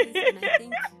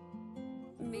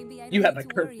 Maybe I You don't have need a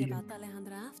to worry curfew. about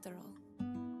Alejandra after all.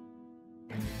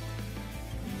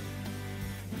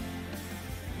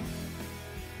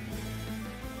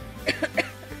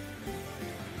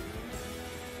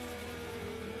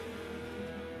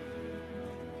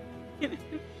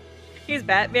 He's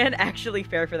Batman, actually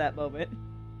fair for that moment.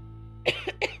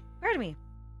 Pardon me.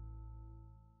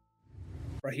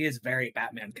 Bro, he is very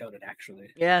Batman coded, actually.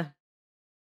 Yeah.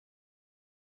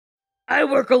 I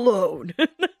work alone.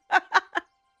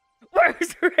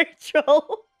 Where's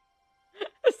Rachel?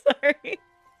 Sorry.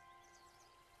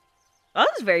 Oh,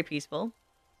 this is very peaceful.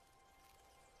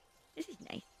 This is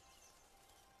nice.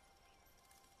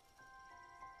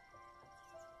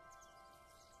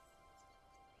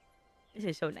 This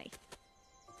is so nice.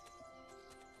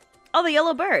 Oh, the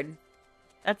yellow bird.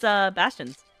 That's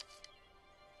Bastion's.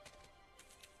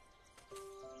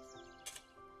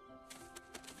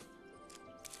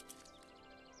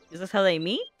 Is this how they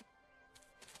meet?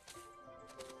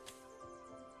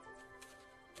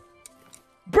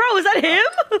 Bro, is that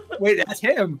him? Wait, that's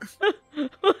him.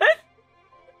 What?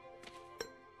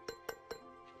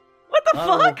 What the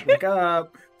fuck? Wake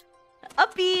up.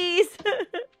 Uppies.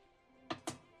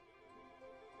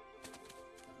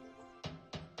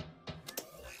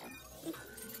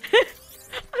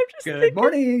 Good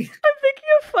morning. I'm thinking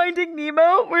of Finding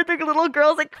Nemo, where the little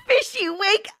girl's like, "Fishy,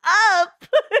 wake up!"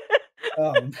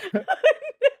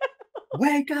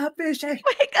 Wake up, fishy.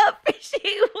 Wake up, fishy,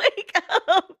 wake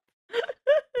up!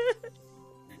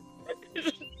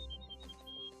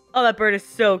 Oh, that bird is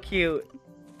so cute.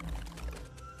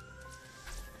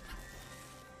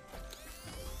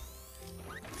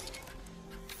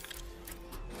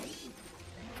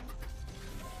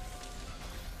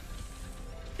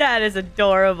 That is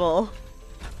adorable.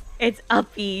 It's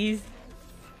uppies.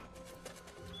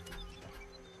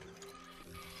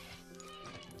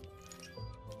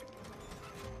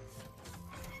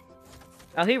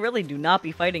 Oh, he really do not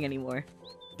be fighting anymore.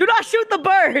 Do not shoot the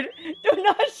bird! Do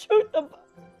not shoot the bird!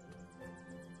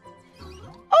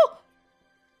 Oh!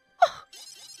 Oh!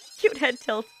 Cute head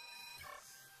tilt.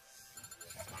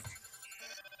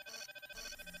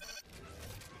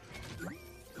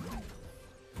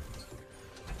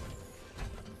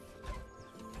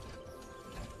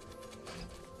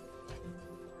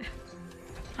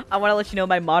 I want to let you know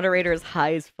my moderator is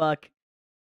high as fuck.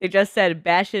 They just said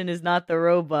Bastion is not the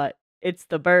robot. It's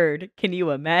the bird. Can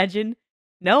you imagine?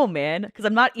 No, man, because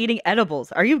I'm not eating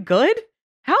edibles. Are you good?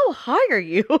 How high are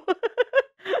you?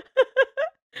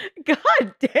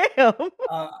 God damn.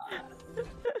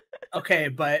 Okay,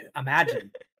 but imagine,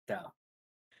 though.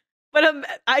 But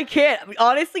I can't. I mean,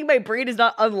 honestly, my brain is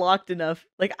not unlocked enough.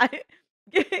 Like,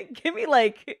 give me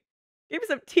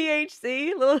some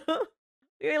THC,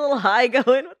 give me a little high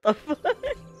going. What the fuck?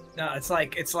 No, it's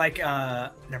like,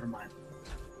 never mind.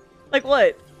 Like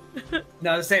what?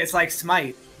 No, I was saying it's like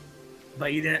Smite,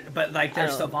 but you didn't. But like,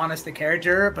 there's Sylvanas the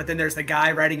character, but then there's the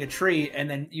guy riding a tree, and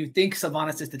then you think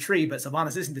Sylvanas is the tree, but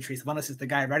Sylvanas isn't the tree. Sylvanas is the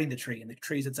guy riding the tree, and the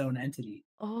tree is its own entity.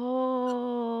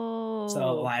 Oh.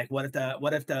 So like, what if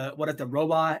the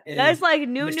robot is that's like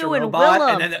Nunu Mr. and Robot,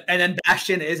 Willem, and then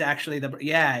Bastion is actually the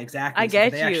exactly. I So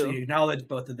get they you. actually acknowledge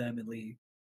both of them in League.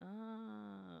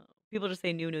 People just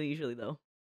say Nunu usually though.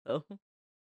 So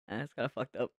that's kind of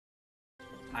fucked up.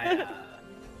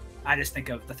 I just think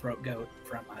of the throat goat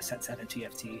from Set 7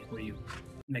 TFT, where you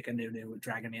make a new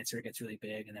Dragonmancer, it gets really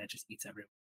big, and then it just eats everyone.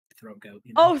 Throat goat.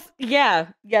 You know? Oh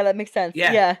yeah, that makes sense.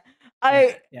 Yeah.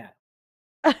 Yeah.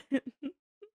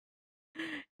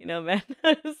 You know, man,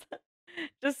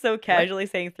 just so casually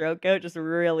saying throat goat just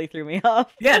really threw me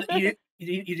off. Yeah,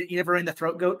 you ever ran the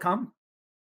throat goat? Come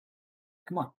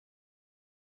on.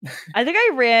 I think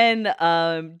I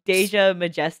ran Deja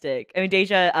Majestic. I mean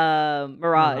Deja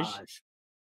Mirage.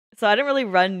 So I didn't really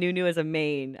run Nunu as a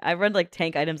main. I run like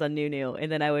tank items on Nunu,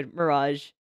 and then I would Mirage,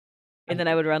 and then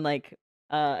I would run like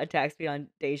attack speed on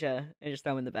Deja and just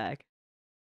throw him in the back.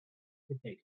 Good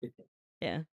take.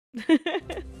 Yeah.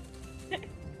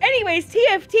 Anyways,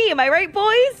 TFT, am I right,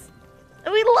 boys?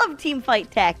 We love team fight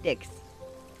tactics.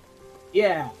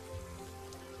 Yeah.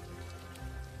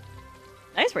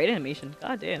 Nice raid animation.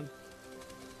 God damn.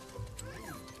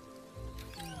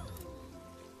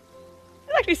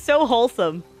 It's actually so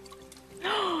wholesome.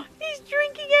 He's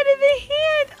drinking out of the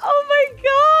hand. Oh my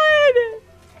god.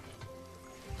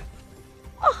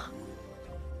 Oh,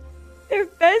 they're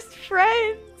best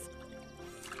friends.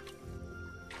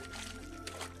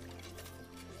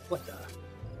 What the?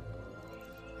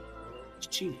 It's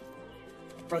cheating.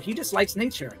 Bro, he just likes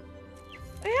nature.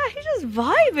 Yeah, he's just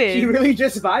vibing. He really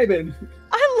just vibing.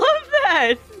 I love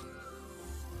that.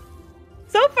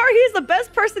 So far, he's the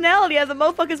best personality of the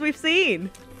motherfuckers we've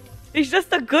seen. He's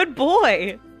just a good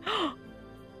boy.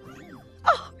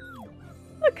 Oh,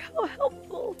 look how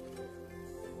helpful.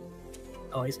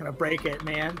 Oh, he's gonna break it,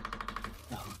 man.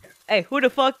 Oh, okay. Hey, who the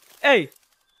fuck? Hey.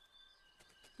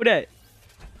 Who that?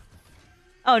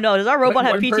 Oh no, does our robot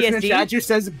have PTSD? One person in chat just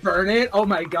says burn it. Oh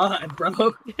my god,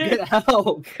 bro. Get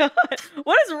help. God.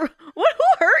 Who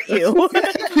hurt you? Who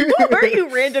hurt you,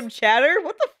 random chatter?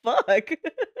 What the fuck?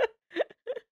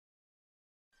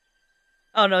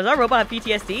 Oh no, does our robot have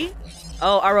PTSD?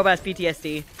 Oh, our robot has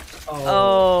PTSD.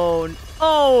 Oh,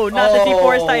 not the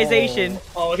deforestation.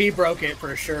 Oh, he broke it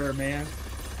for sure, man.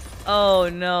 Oh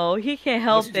no, he can't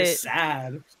help it. This is just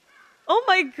sad. Oh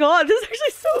my god, this is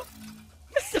actually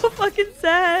so fucking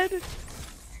sad.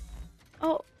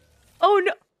 Oh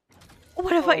no.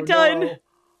 What have I done? No.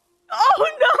 Oh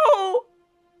no.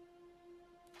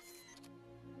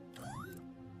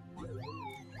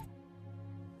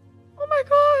 Oh my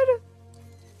god.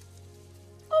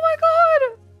 Oh my god.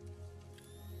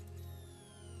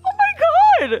 Oh my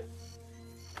god.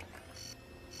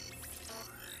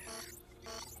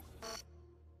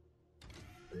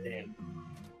 Damn.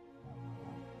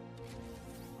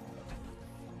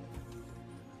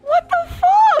 What the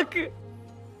fuck?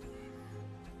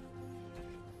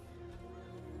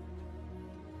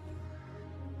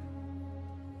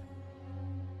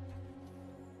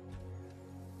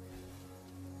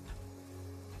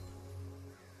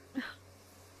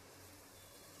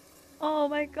 Oh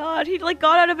my god, he like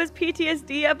got out of his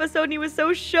PTSD episode and he was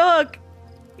so shook.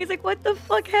 He's like, what the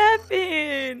fuck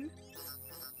happened?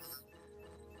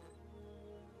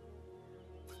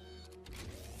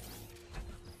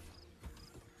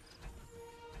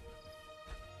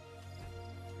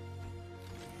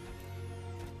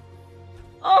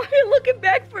 Oh, he's looking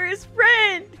back for his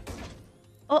friend.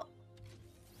 Oh.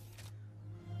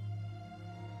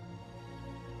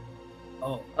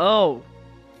 Oh.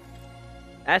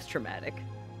 That's traumatic.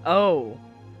 Oh.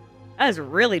 That is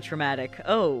really traumatic.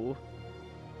 Oh.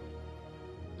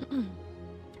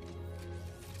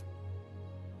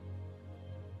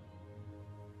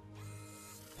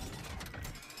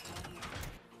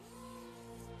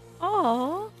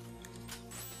 Aww.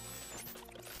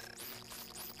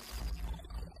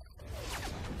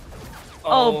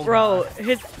 Oh, bro,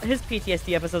 his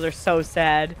PTSD episodes are so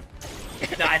sad.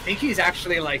 No, I think he's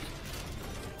actually like,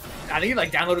 I think he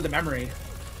like downloaded the memory,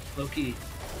 low key.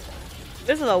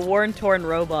 This is a worn-torn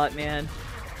robot, man.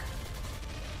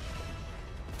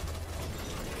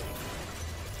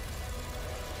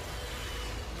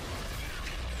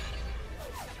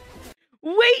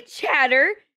 Wait, chatter,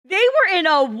 they were in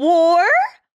a war?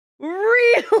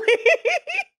 Really?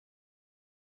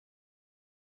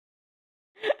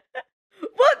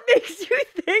 What makes you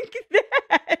think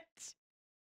that?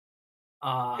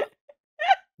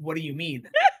 What do you mean?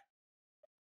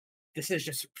 This is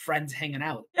just friends hanging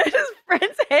out. It's just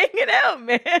friends hanging out,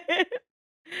 man.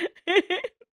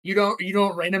 You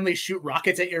don't randomly shoot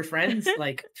rockets at your friends?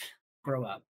 Like, grow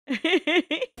up.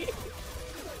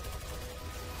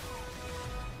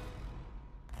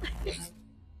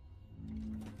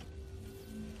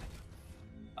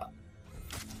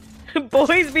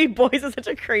 Boys be boys is such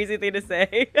a crazy thing to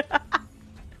say.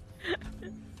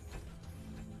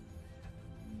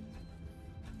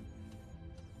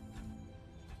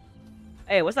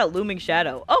 Hey, what's that looming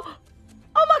shadow? Oh!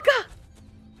 Oh my god!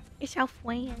 It's our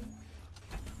friend.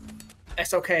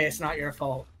 It's okay. It's not your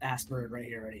fault. Ass bird right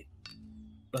here. Ready?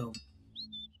 Boom.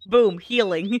 Boom.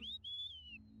 Healing.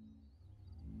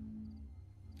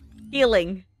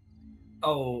 Healing.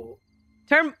 Oh.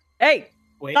 Turn. Hey.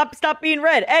 Wait. Stop being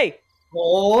red. Hey.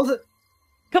 Hold.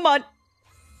 Come on.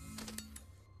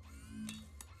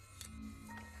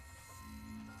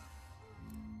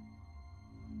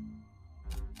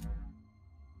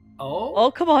 Oh. Oh,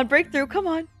 come on. Breakthrough. Come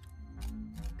on.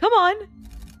 Come on.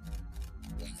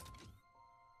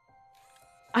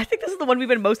 I think this is the one we've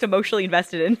been most emotionally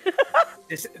invested in.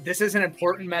 This is an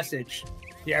important message.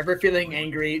 If you're ever feeling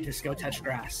angry, just go touch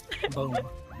grass. Boom.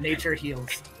 Nature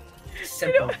heals.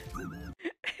 Simple.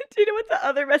 Do you know what the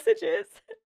other message is?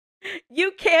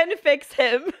 You can fix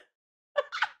him.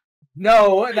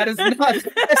 No, that is not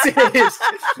the message.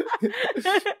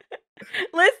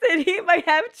 Listen, he might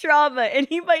have trauma and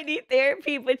he might need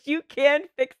therapy, but you can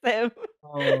fix him.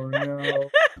 Oh no.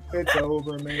 It's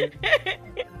over, man.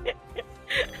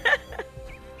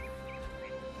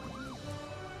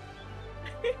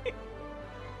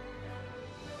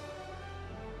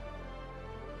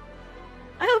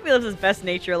 I hope he lives his best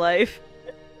nature life.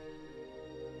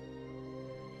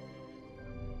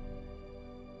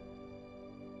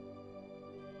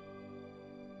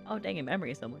 Oh, dang it,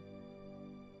 memory somewhere.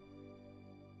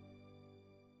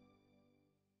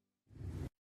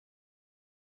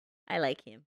 I like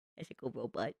him. That's a cool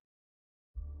robot.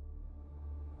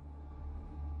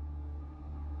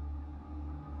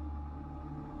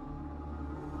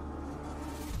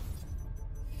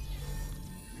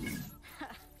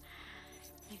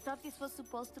 I thought this was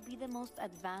supposed to be the most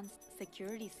advanced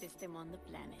security system on the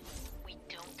planet. We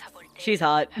don't have our She's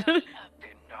hot.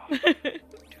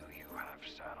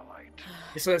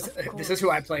 This is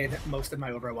who I played most of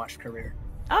my Overwatch career.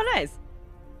 Oh, nice.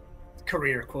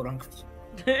 Career, quote unquote.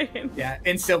 Yeah,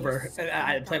 in silver.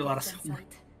 I played a lot of silver.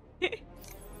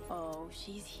 Oh,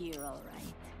 she's here, all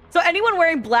right. So anyone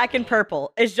wearing black and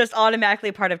purple is just automatically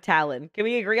a part of Talon. Can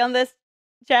we agree on this,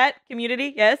 chat?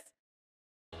 Community? Yes?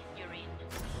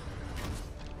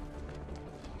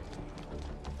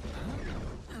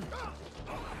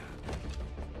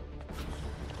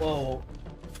 Whoa.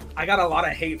 I got a lot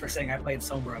of hate for saying I played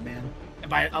Sombra, man. And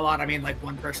by a lot, I mean like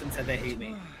one person said they hate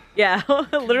me. Yeah,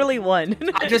 literally one.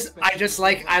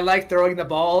 I like throwing the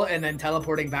ball and then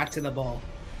teleporting back to the ball.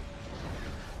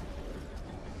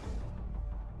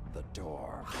 The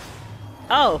door.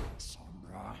 Oh.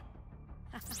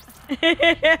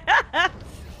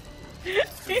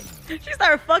 She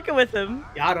started fucking with him.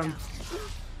 Got him.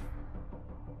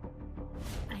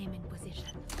 I am in position.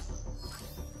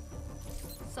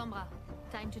 Sombra,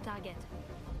 time to target.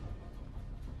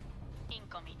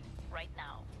 Incoming, right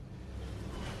now.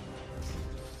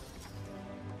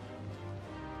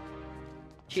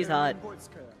 She's hot.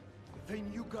 The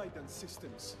new guidance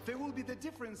systems. There will be the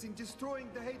difference in destroying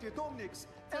the hated Omnics.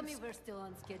 Tell me we're still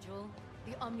on schedule.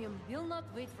 The Omnium will not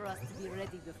wait for us to be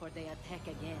ready before they attack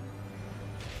again.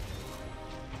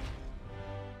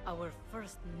 Our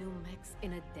first new mechs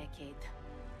in a decade.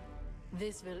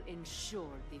 This will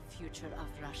ensure the future of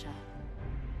Russia.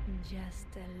 Just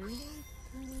a little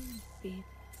bit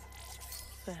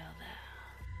further.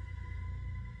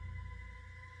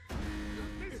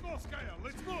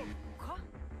 Let's move.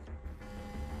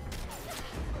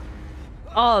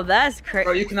 Oh, that's crazy.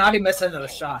 Bro, you cannot be missing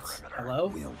those shots. Hello?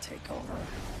 We'll take over.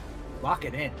 Lock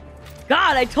it in.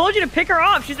 God, I told you to pick her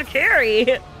off. She's a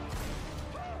carry.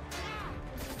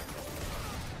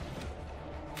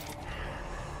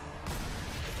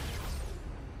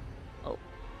 Oh.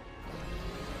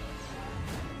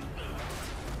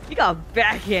 You got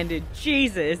backhanded.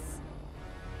 Jesus.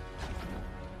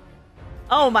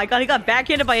 Oh my god, he got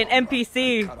backhanded by an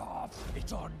NPC.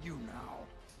 It's on you now.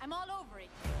 I'm all over it.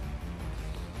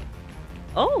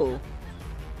 Oh.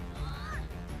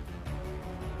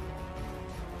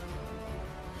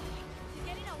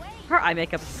 Her eye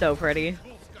makeup is so pretty.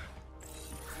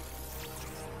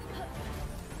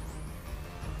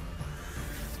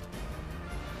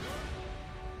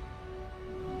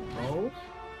 Oh.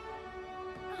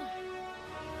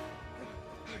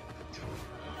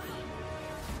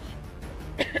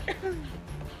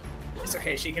 It's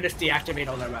okay, she can just deactivate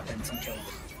all their weapons and kill them.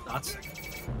 Thoughts?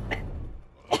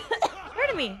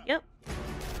 Pardon me. Yep.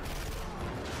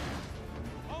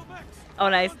 Oh,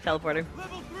 nice. Teleporter.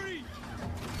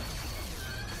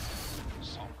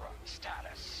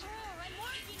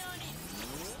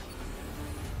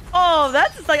 Oh,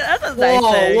 that's like that's a nice thing.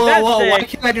 Whoa, That's whoa! sick. Why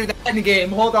can't I do that in the game?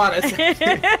 Hold on a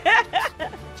second.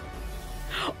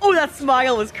 Oh, that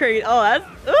smile was crazy. Oh, that's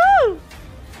ooh.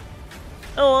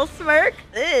 A little smirk.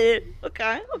 Ew.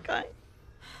 Okay, okay.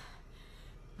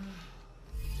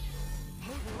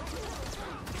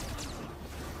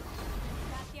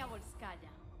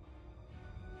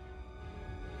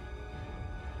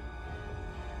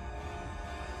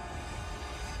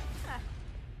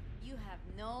 You have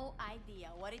no idea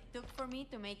what it took for me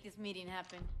to make this meeting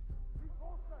happen.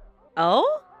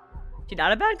 Oh? She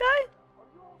not a bad guy?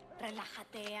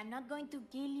 Relájate, I'm not going to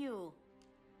kill you.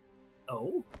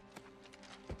 Oh?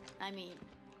 I mean,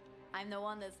 I'm the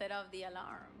one that set off the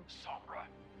alarm. Sombra,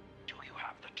 do you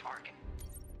have the target?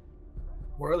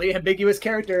 Morally ambiguous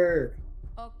character.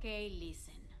 Okay,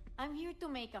 listen. I'm here to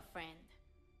make a friend.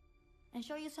 And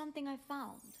show you something I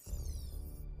found.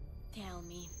 Tell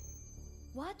me,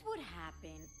 what would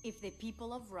happen if the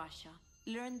people of Russia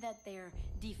learned that their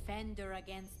defender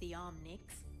against the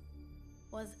Omnics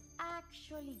was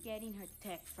actually getting her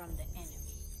tech from the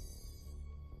enemy?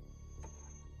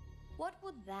 What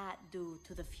would that do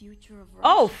to the future of Russia?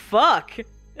 Oh, fuck.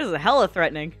 This is hella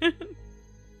threatening.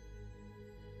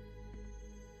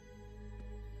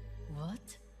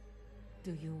 What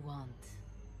do you want?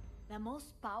 The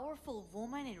most powerful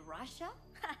woman in Russia?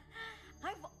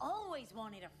 I've always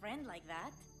wanted a friend like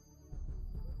that.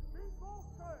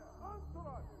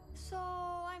 So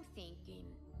I'm thinking,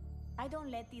 I don't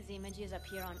let these images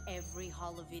appear on every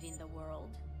hall of it in the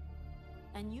world.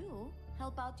 And you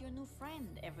help out your new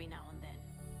friend every now and then.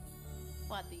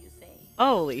 What do you say?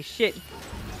 Holy shit.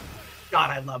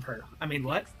 God, I love her. I mean,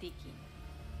 what? Sticky,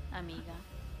 amiga.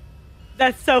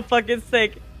 That's so fucking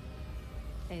sick.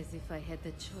 As if I had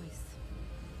the choice.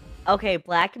 Okay,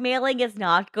 blackmailing is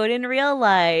not good in real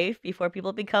life before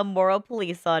people become moral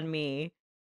police on me.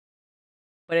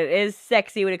 But it is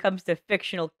sexy when it comes to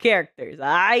fictional characters,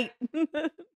 alright?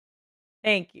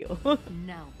 Thank you.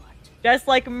 Now what? Just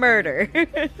like murder.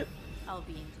 I'll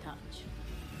be in touch.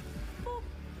 Boop.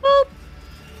 Boop.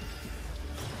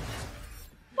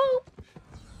 Boop.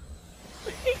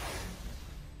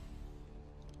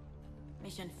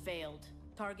 Mission failed.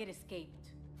 Target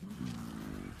escaped.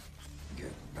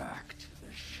 Get back to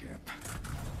the ship.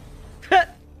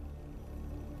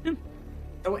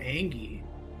 So angry.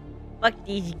 Fuck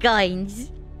these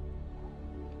guns.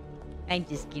 I'm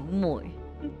just getting more.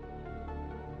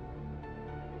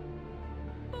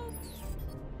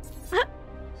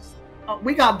 Oh,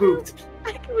 we got booped.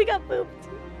 We got booped.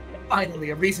 Finally,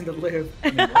 a reason to live.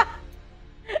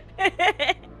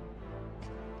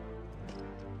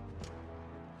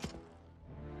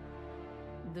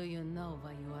 Do you know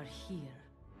why you are here?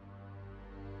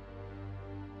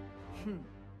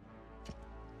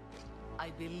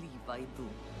 I believe I do.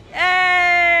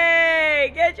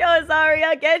 Hey! Get yours,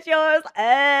 Aria! Get yours!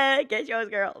 Hey! Get yours,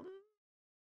 girl.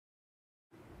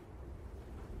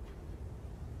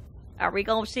 Are we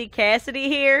gonna see Cassidy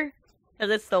here?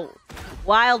 Because it's the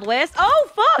Wild West. Oh,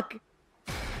 fuck!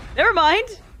 Never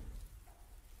mind.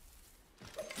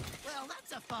 Well,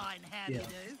 that's a fine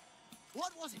howdy-do.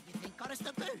 What was it you think got us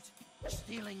the boot?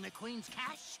 Stealing the Queen's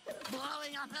cash?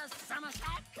 Blowing up her summer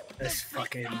shack? This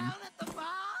fucking Down at the bar?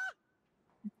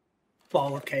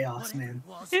 ball of chaos, man.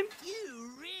 You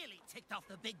really ticked off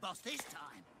the big boss this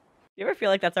time. You ever feel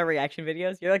like that's our reaction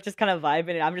videos? You're like just kind of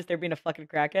vibing and I'm just there being a fucking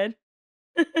crackhead?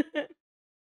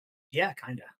 Yeah,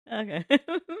 kinda. Okay. I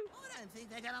don't think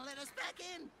they're gonna let us back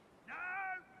in. No!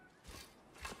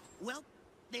 Well,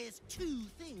 there's two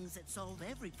things that solve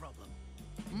every problem.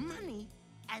 Money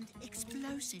and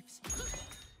explosives.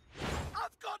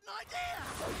 I've got an idea!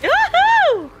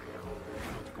 Woohoo!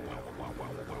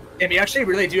 Damn, you actually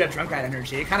really do have drunk rat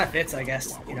energy. It kind of fits, I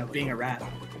guess, you know, being a rat.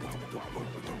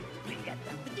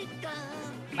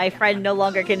 My friend no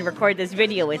longer can record this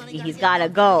video with me. He's gotta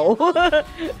go.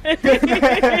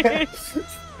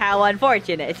 How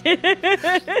unfortunate.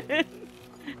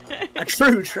 A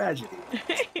true tragedy.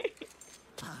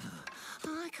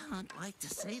 I can't wait to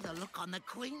see the look on the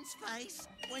Queen's face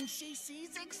when she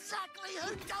sees exactly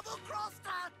who double-crossed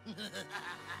her.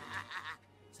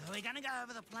 So we're gonna go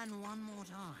over the plan one more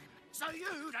time, so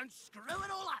you don't screw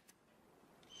it all up.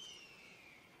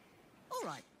 All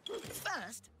right.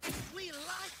 First, we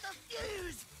light the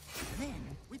fuse.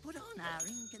 Then we put on our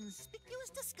inconspicuous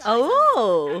disguises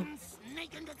Oh. and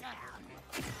sneak into town.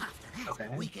 After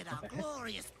that, we get our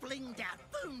glorious blinged-out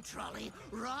boom trolley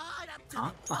right up to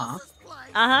the boss's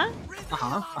place.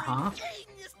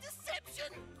 Genius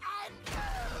deception and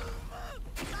boom!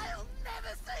 They'll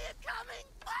never see it coming.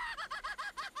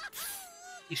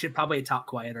 You should probably talk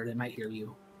quiet or they might hear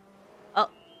you.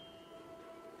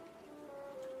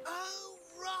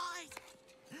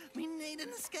 We need an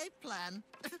escape plan.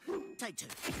 Take two.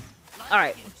 All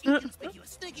right.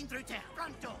 Inconspicuous, sneaking through town.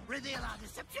 Front door. Reveal our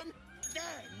deception.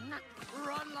 Then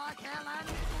run like hell and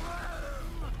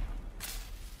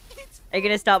Are you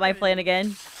gonna stop my plan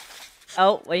again?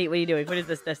 Oh, wait, what are you doing? What is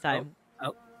this time?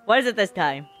 Oh. What is it this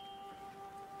time?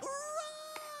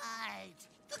 right.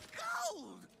 The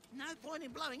gold. No point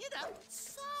in blowing it up.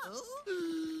 So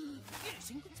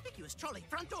use inconspicuous trolley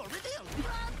front door revealed.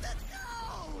 Grab the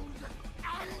gold.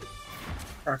 And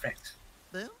Perfect.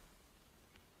 boom.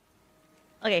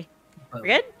 Okay, we're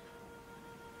good?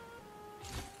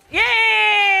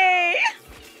 Yay!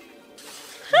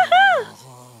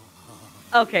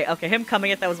 Okay, him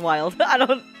coming at that was wild. I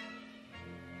don't...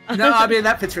 No, I mean,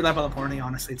 that fits your level of horny,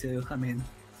 honestly, too. I mean,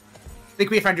 I think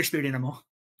we found your spirit animal.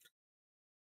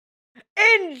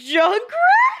 In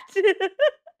Junkrat?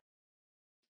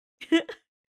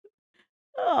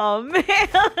 Oh, man.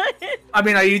 I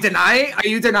mean, are you denying? Are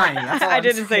you denying? That's all I I'm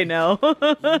didn't say saying. no.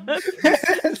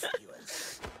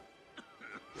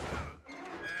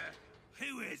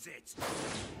 Who is it?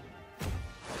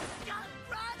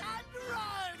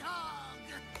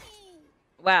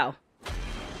 Wow.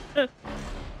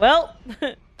 Well.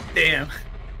 Damn.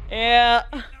 Yeah.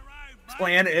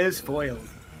 Plan is foiled.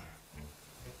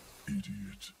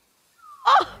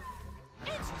 Oh!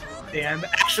 Damn,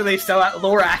 actually so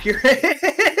lore accurate.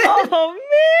 Oh,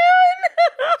 man!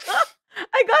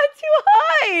 I got too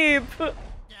hype!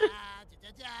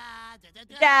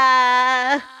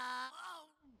 Yeah.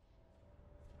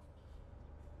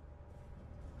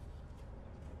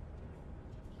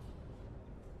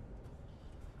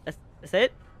 That's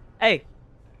it? Hey.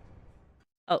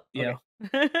 Oh, yeah.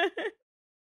 Okay.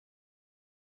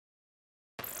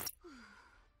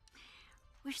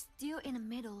 We're still in the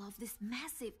middle of this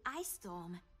massive ice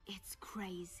storm. It's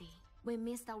crazy. We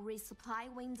missed our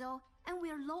resupply window, and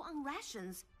we're low on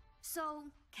rations. So,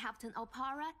 Captain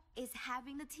Opara is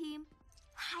having the team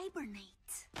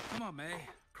hibernate. Come on, May.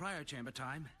 Cryo chamber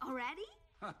time. Already?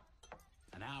 Huh.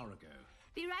 An hour ago.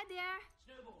 Be right there.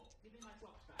 Snowball, give me my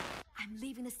clocks back. I'm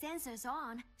leaving the sensors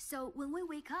on, so when we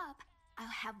wake up, I'll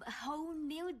have a whole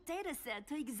new data set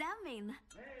to examine.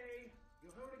 Hey,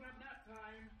 you're holding up nap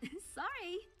time.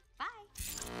 Sorry. Bye.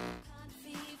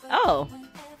 Oh.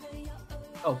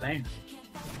 Oh, bang.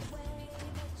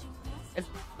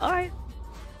 Alright.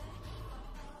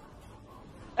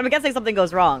 I'm guessing something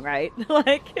goes wrong, right?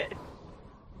 Like...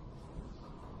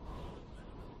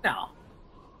 No.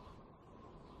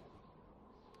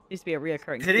 Used to be a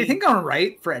reoccurring Is anything going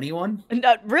right for anyone?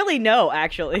 Really, no,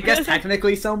 actually. I guess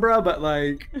technically Sombra, but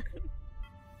like...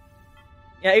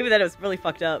 Yeah, even then it was really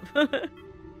fucked up.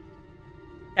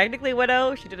 Technically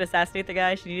Widow, she did assassinate the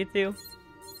guy she needed to.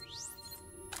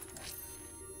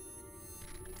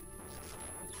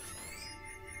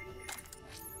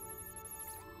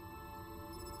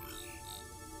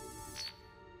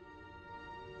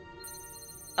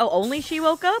 Oh, only she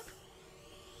woke up?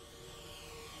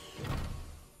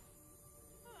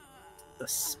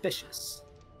 Suspicious.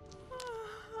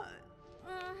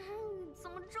 怎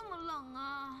么这么冷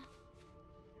啊？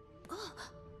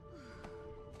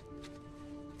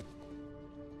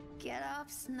 Get up,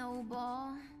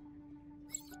 Snowball.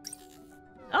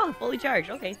 Oh, fully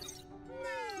charged, okay.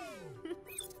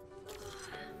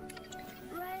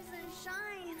 Rise and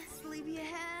shine,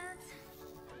 sleepyhead.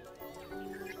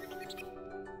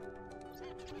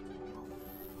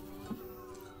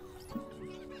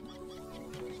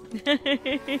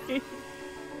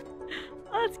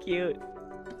 Oh, that's cute.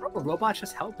 Oh, robot's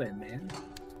just helping, man.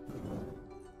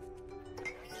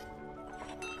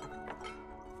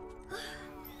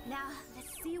 Now,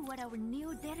 let's see what our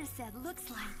new dataset looks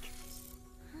like.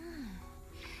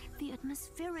 The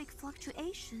atmospheric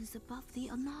fluctuations above the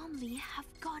anomaly have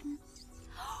gotten...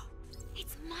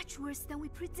 It's much worse than we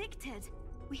predicted.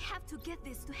 We have to get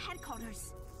this to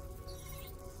headquarters.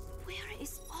 Where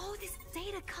is all this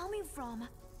data coming from?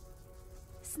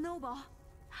 Snowball,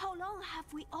 how long have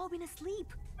we all been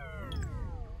asleep?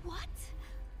 What?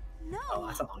 No! Oh,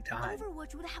 that's a long time.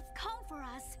 Overwatch would have come for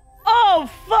us. Oh,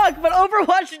 fuck, but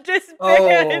Overwatch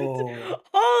disbanded! Oh.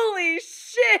 Holy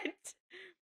shit!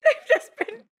 They just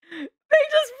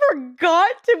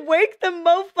forgot to wake the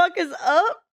motherfuckers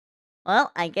up?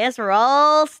 Well, I guess we're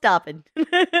all stopping.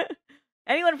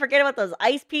 Anyone forget about those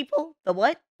ice people? The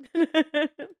what?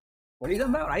 What are you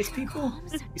talking about? Ice people?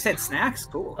 You said snacks?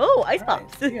 Cool. Oh, ice All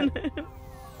pops. right, yeah.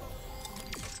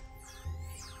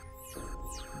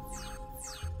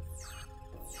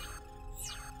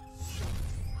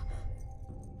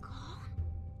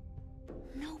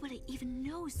 Nobody even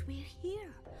knows we're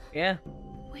here. Yeah.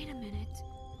 Wait a minute.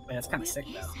 Wait, that's kind of sick,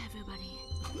 Where though. is everybody?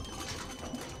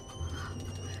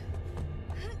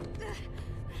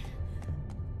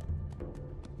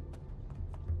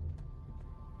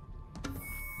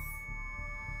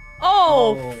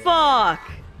 Oh, fuck.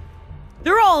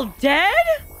 They're all dead?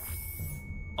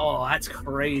 Oh, that's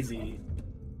crazy.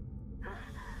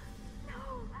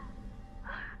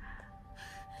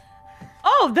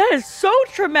 Oh, that is so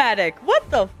traumatic. What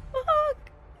the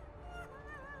fuck?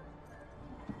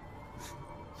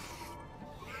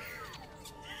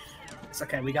 It's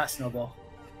okay, we got Snowball.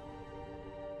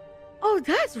 Oh,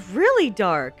 that's really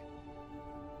dark.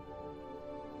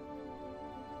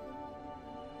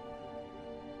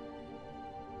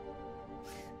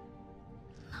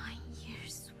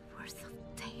 Years worth of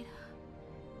data.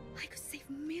 I could save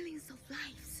millions of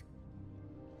lives.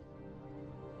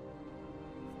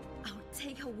 I'll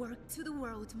take our work to the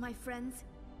world, my friends.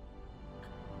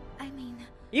 I mean,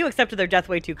 You accepted their death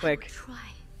way too quick.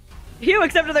 You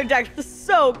accepted their death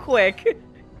so quick.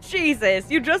 Jesus,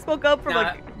 you just woke up from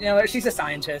like... You know, she's a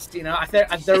scientist, you know?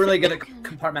 They're really good at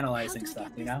compartmentalizing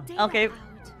stuff, you know? Okay,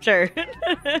 sure.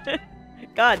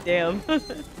 God damn.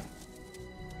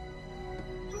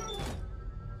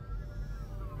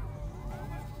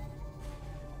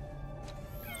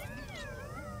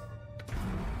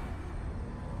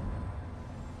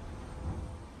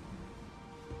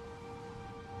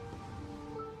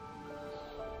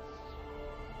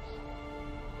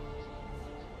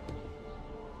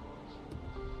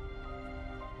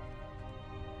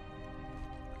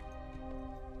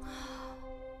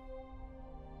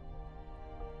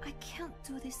 I can't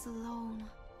do this alone.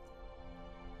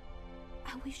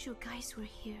 I wish you guys were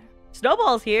here.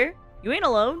 Snowball's here. You ain't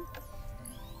alone.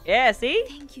 Yeah, see?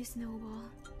 Thank you, Snowball.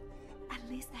 At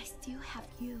least I still have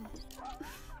you.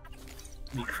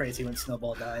 It'd be crazy when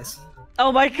Snowball dies.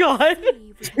 Oh my god.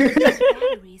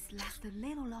 Batteries last a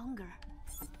little longer.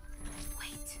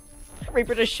 Wait.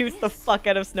 Reaper just shoots the fuck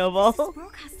out of Snowball. This is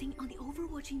broadcasting on the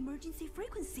Overwatch emergency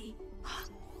frequency.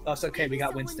 Oh, it's okay, we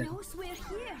got Winston. Someone knows we're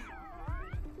here.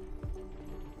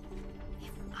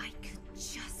 If I could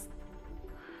just...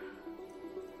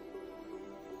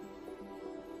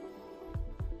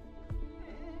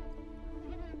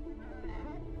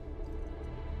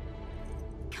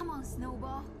 Come on,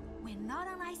 Snowball. We're not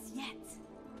on ice yet.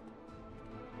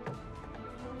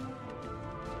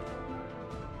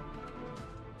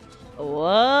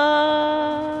 What?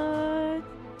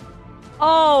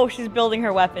 Oh, she's building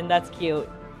her weapon. That's cute.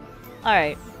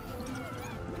 Alright.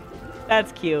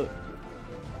 That's cute.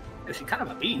 She's kind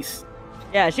of a beast.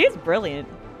 Yeah, she's brilliant.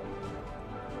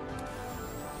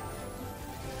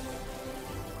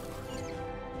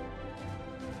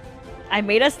 I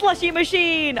made a slushy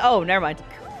machine! Oh, never mind.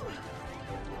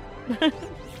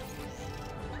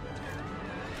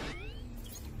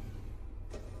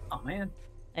 Oh, man.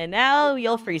 And now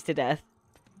you'll freeze to death.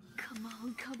 Come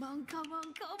on, come on, come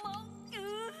on, come on.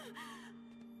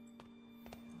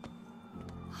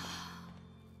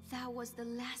 That was the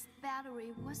last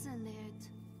battery, wasn't it?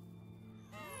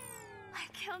 I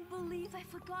can't believe I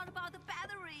forgot about the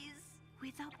batteries.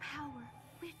 Without power,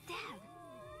 we're dead.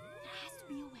 There has to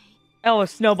be a way. Oh,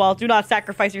 Snowball, do not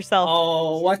sacrifice yourself.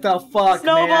 Oh, what the fuck,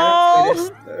 Snowball!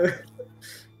 man?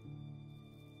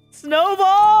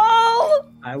 Snowball!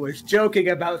 I was joking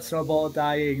about Snowball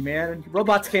dying, man.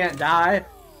 Robots can't die.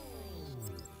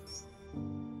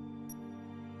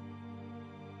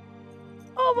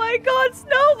 Oh my god,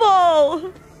 Snowball!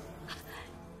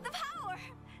 The power!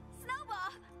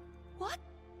 Snowball! What?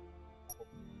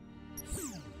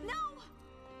 No!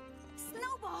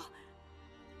 Snowball!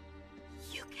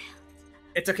 You can't.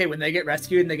 It's okay, when they get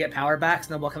rescued and they get power back,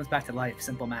 Snowball comes back to life.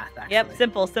 Simple math, actually. Yep,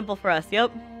 simple for us,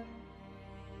 yep.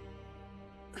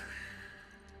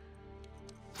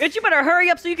 Bitch, you better hurry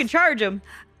up so you can charge him.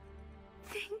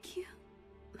 Thank you,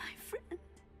 my friend.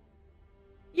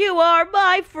 You are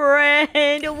my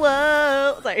friend.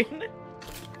 Whoa. Sorry.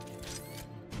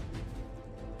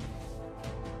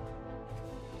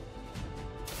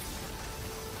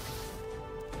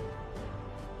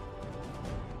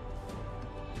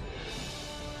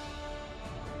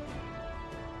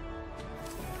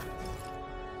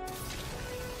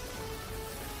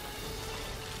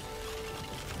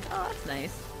 Oh, that's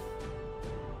nice.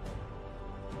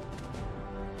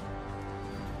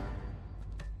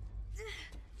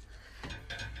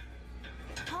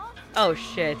 Oh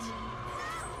shit.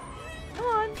 Come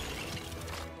on.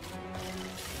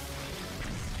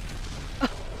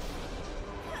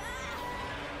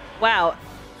 Wow.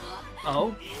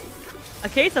 Oh? A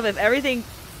case of if anything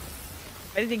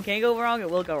can go wrong, it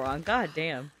will go wrong. God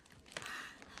damn.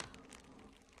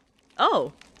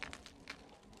 Oh.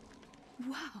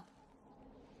 Wow.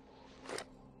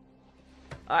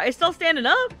 Are you still standing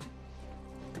up?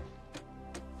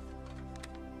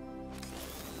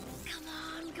 Come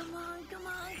on, come on, come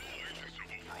on.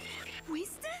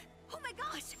 Winston? Oh my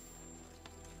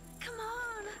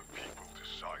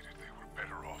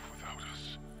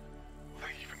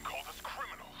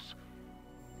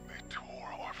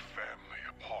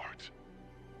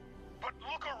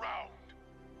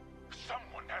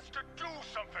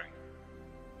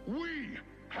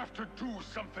do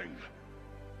something.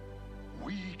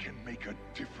 We can make a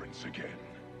difference again.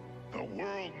 The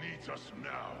world needs us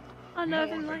now. Oh, more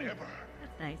Northern than Light. ever.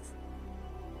 That's nice.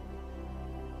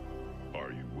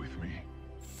 Are you with me?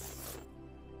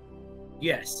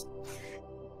 Yes.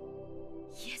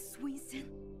 Yes, Winston.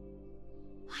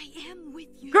 I am with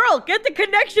you. Girl, get the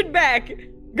connection back!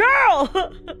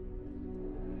 Girl!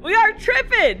 We are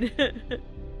tripping!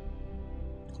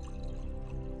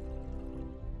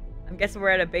 I'm guessing we're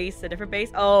at a base, a different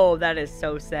base? Oh, that is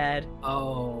so sad.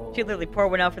 Oh. She literally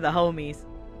poured one out for the homies.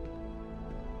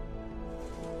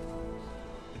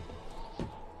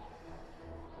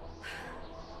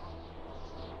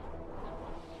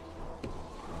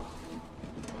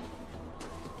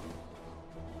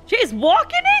 She's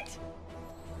walking it?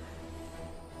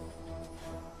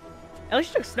 At least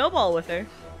she took Snowball with her.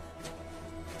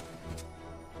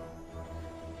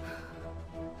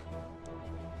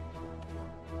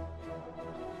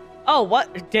 Oh,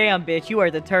 what? Damn, bitch, you are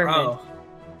determined. Oh.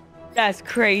 That's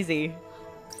crazy.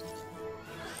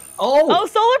 Oh! Oh,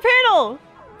 solar panel!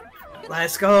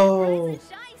 Let's go!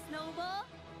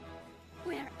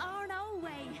 We're on our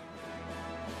way.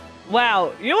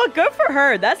 Wow, you know what? Good for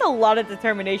her. That's a lot of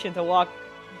determination to walk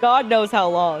God knows how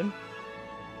long.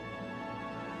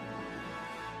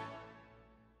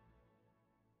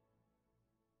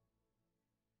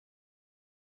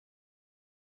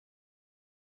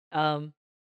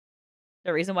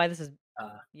 The reason why this is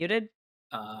muted?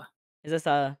 Is this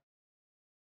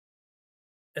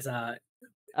It's oh,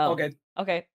 okay.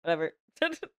 Okay, whatever.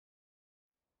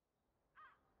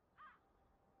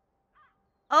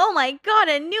 Oh my god,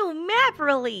 a new map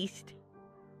released!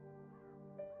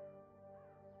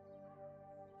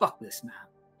 Fuck this map.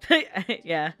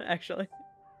 Yeah, actually.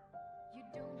 You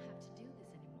don't have to do this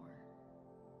anymore.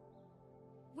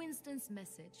 Winston's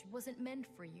message wasn't meant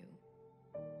for you.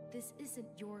 This isn't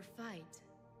your fight.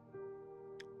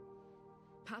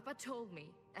 Papa told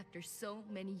me after so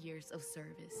many years of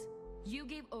service, you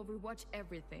gave Overwatch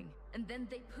everything, and then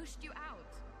they pushed you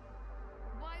out.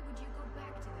 Why would you go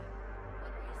back to them?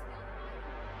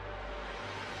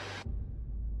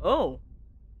 Oh.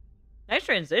 Nice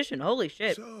transition, holy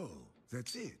shit. So,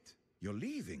 that's it. You're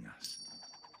leaving us.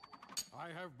 I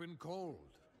have been called.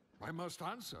 I must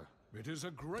answer. It is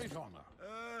a great honor.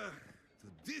 To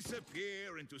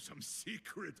disappear into some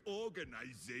secret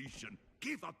organization.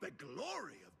 Give up the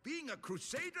glory of being a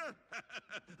crusader?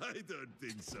 I don't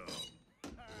think so.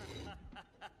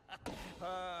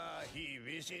 He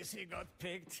wishes he got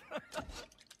picked.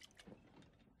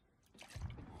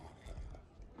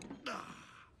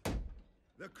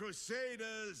 The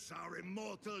Crusaders are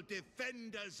immortal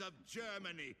defenders of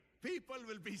Germany. People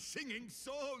will be singing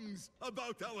songs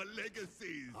about our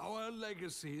legacies. Our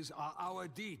legacies are our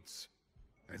deeds.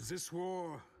 And this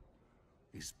war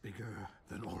is bigger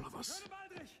than all of us.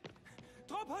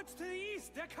 Top huts to the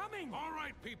east, they're coming! All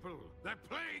right, people, they're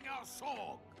playing our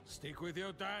song. Stick with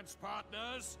your dance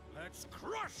partners. Let's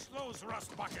crush those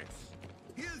rust buckets.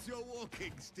 Here's your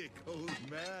walking stick, old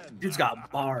man. Dude's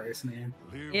got bars, man.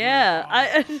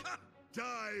 Yeah,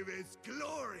 Dive is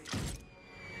glory.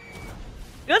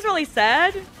 You know what's really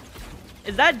sad?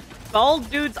 Is that bald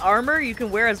dude's armor you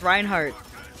can wear as Reinhardt.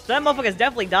 So that motherfucker's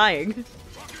definitely dying.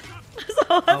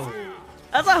 So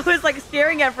that's what I was like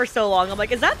staring at for so long. I'm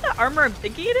like, is that the armor I'm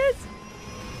thinking it is?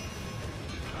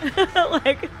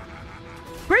 Like,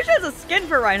 pretty sure it's a skin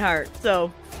for Reinhardt,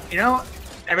 so. You know,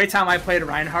 every time I played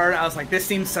Reinhardt, I was like, this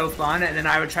seems so fun, and then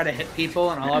I would try to hit people,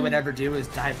 and all I would ever do is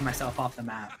dive myself off the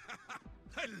map.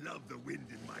 I love the wind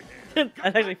in my hair.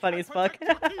 That's actually funny as fuck.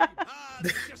 I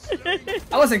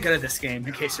wasn't good at this game,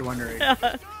 in case you're wondering.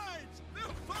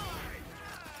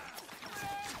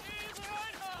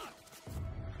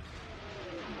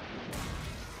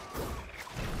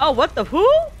 Oh, what the who?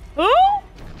 Who?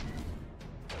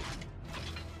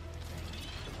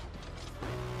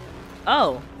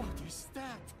 Oh. What is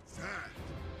that? That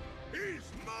is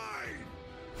mine.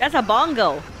 That's a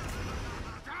bongo.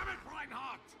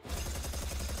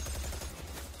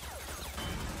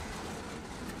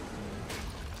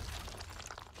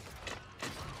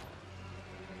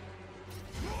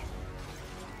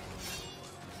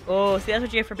 Oh, see, that's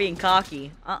what you get for being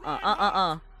cocky.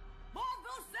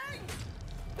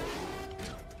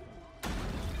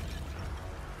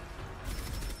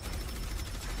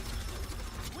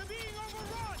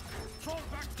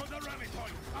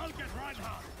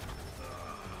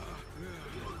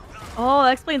 Oh,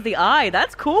 that explains the eye.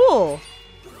 That's cool.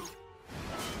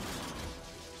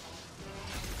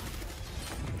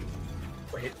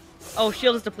 Wait. Oh,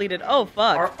 shield is depleted. Oh,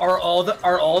 fuck. Are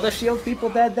all the shield people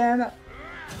dead then?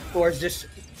 Or is just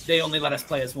they only let us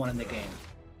play as one in the game?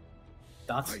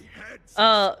 Thoughts?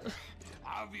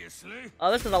 Obviously.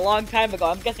 Oh, this is a long time ago.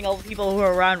 I'm guessing all the people who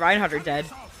were around Reinhardt are dead.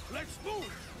 Let's move.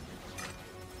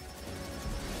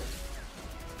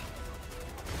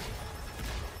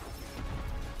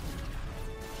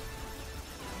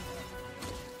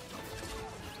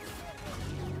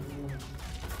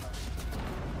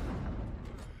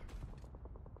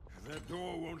 That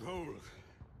door won't hold.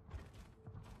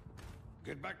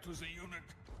 Get back to the unit.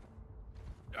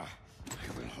 I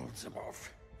will hold them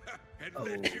off. And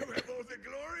let you have all the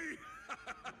glory.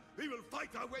 We will fight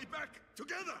our way back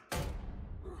together.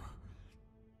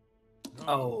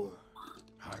 Oh.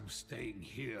 I'm staying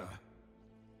here.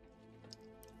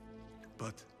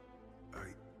 But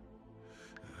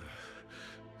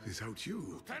without you...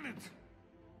 Lieutenant,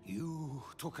 you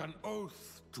took an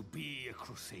oath to be a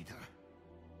crusader.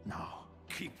 Now,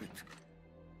 keep it.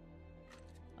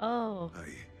 Oh.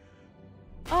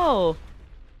 Oh.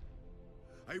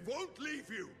 I won't leave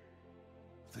you.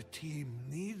 The team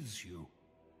needs you.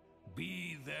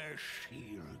 Be their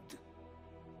shield.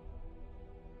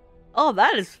 Oh,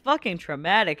 that is fucking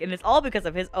traumatic. And it's all because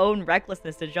of his own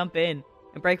recklessness to jump in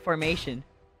and break formation.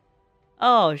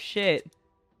 Oh, shit.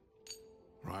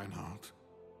 Reinhardt,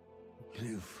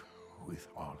 live with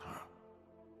honor.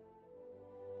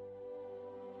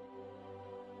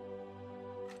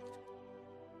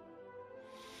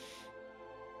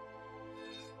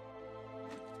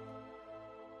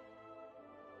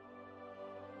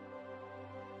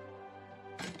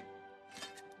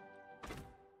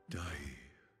 Die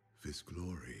with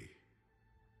glory,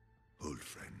 old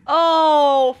friend.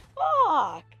 Oh,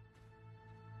 fuck.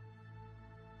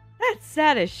 That's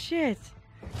sad as shit.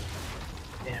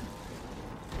 Damn.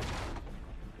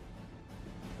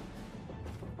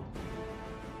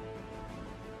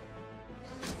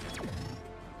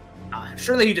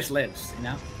 Surely he just lives, you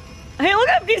know? Hey, look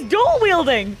at him. He's dual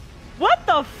wielding. What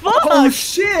the fuck? Oh,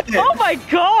 shit. Oh, my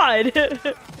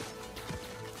God.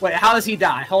 Wait, how does he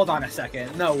die? Hold on a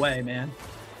second. No way, man.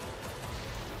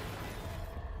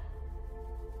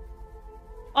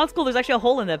 Oh, that's cool. There's actually a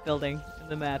hole in that building in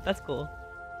the map. That's cool.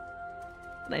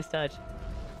 Nice touch.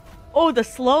 Oh, the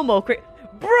slow-mo.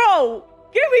 Bro!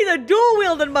 Give me the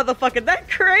dual-wielding motherfucker.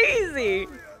 That's crazy.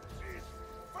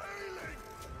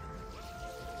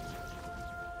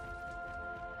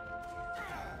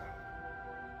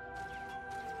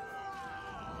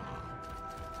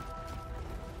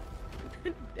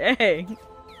 Dang.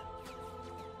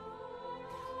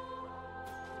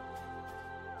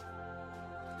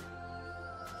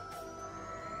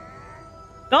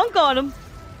 Dunk on him.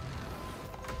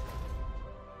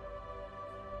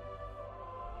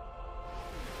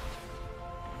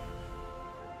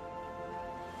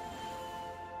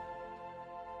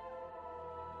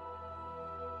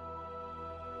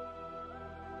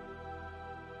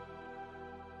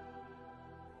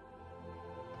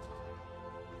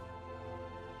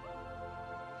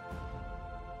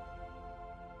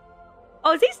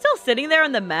 Oh, is he still sitting there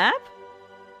on the map?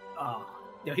 Oh,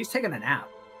 yo, he's taking a nap.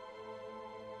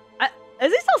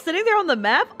 Is he still sitting there on the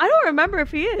map? I don't remember if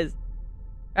he is.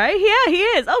 Right? Yeah, he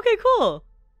is. Okay, cool.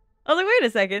 I was like, wait a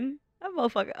second. That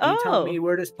motherfucker. Can you tell me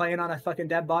we're just playing on a fucking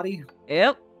dead body?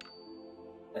 Yep.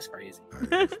 That's crazy.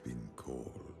 I've been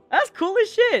called. That's cool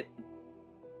as shit.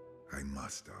 I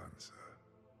must answer.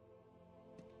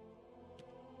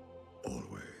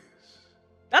 Always.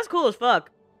 That's cool as fuck.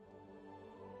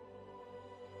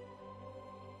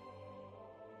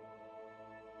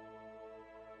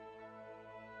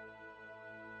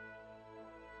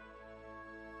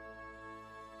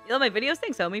 You love my videos?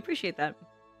 Thanks, homie. Appreciate that.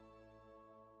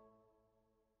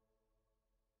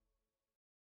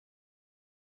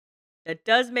 That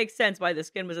does make sense why the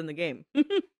skin was in the game.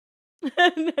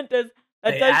 That does.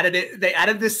 They added it. They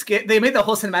added this skin. They made the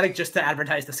whole cinematic just to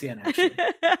advertise the skin. Actually,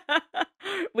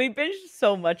 we binged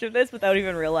so much of this without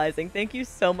even realizing. Thank you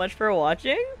so much for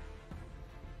watching.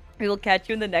 We will catch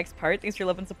you in the next part. Thanks for your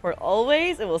love and support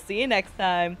always, and we'll see you next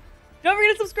time. Don't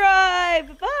forget to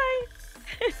subscribe.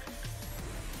 Bye.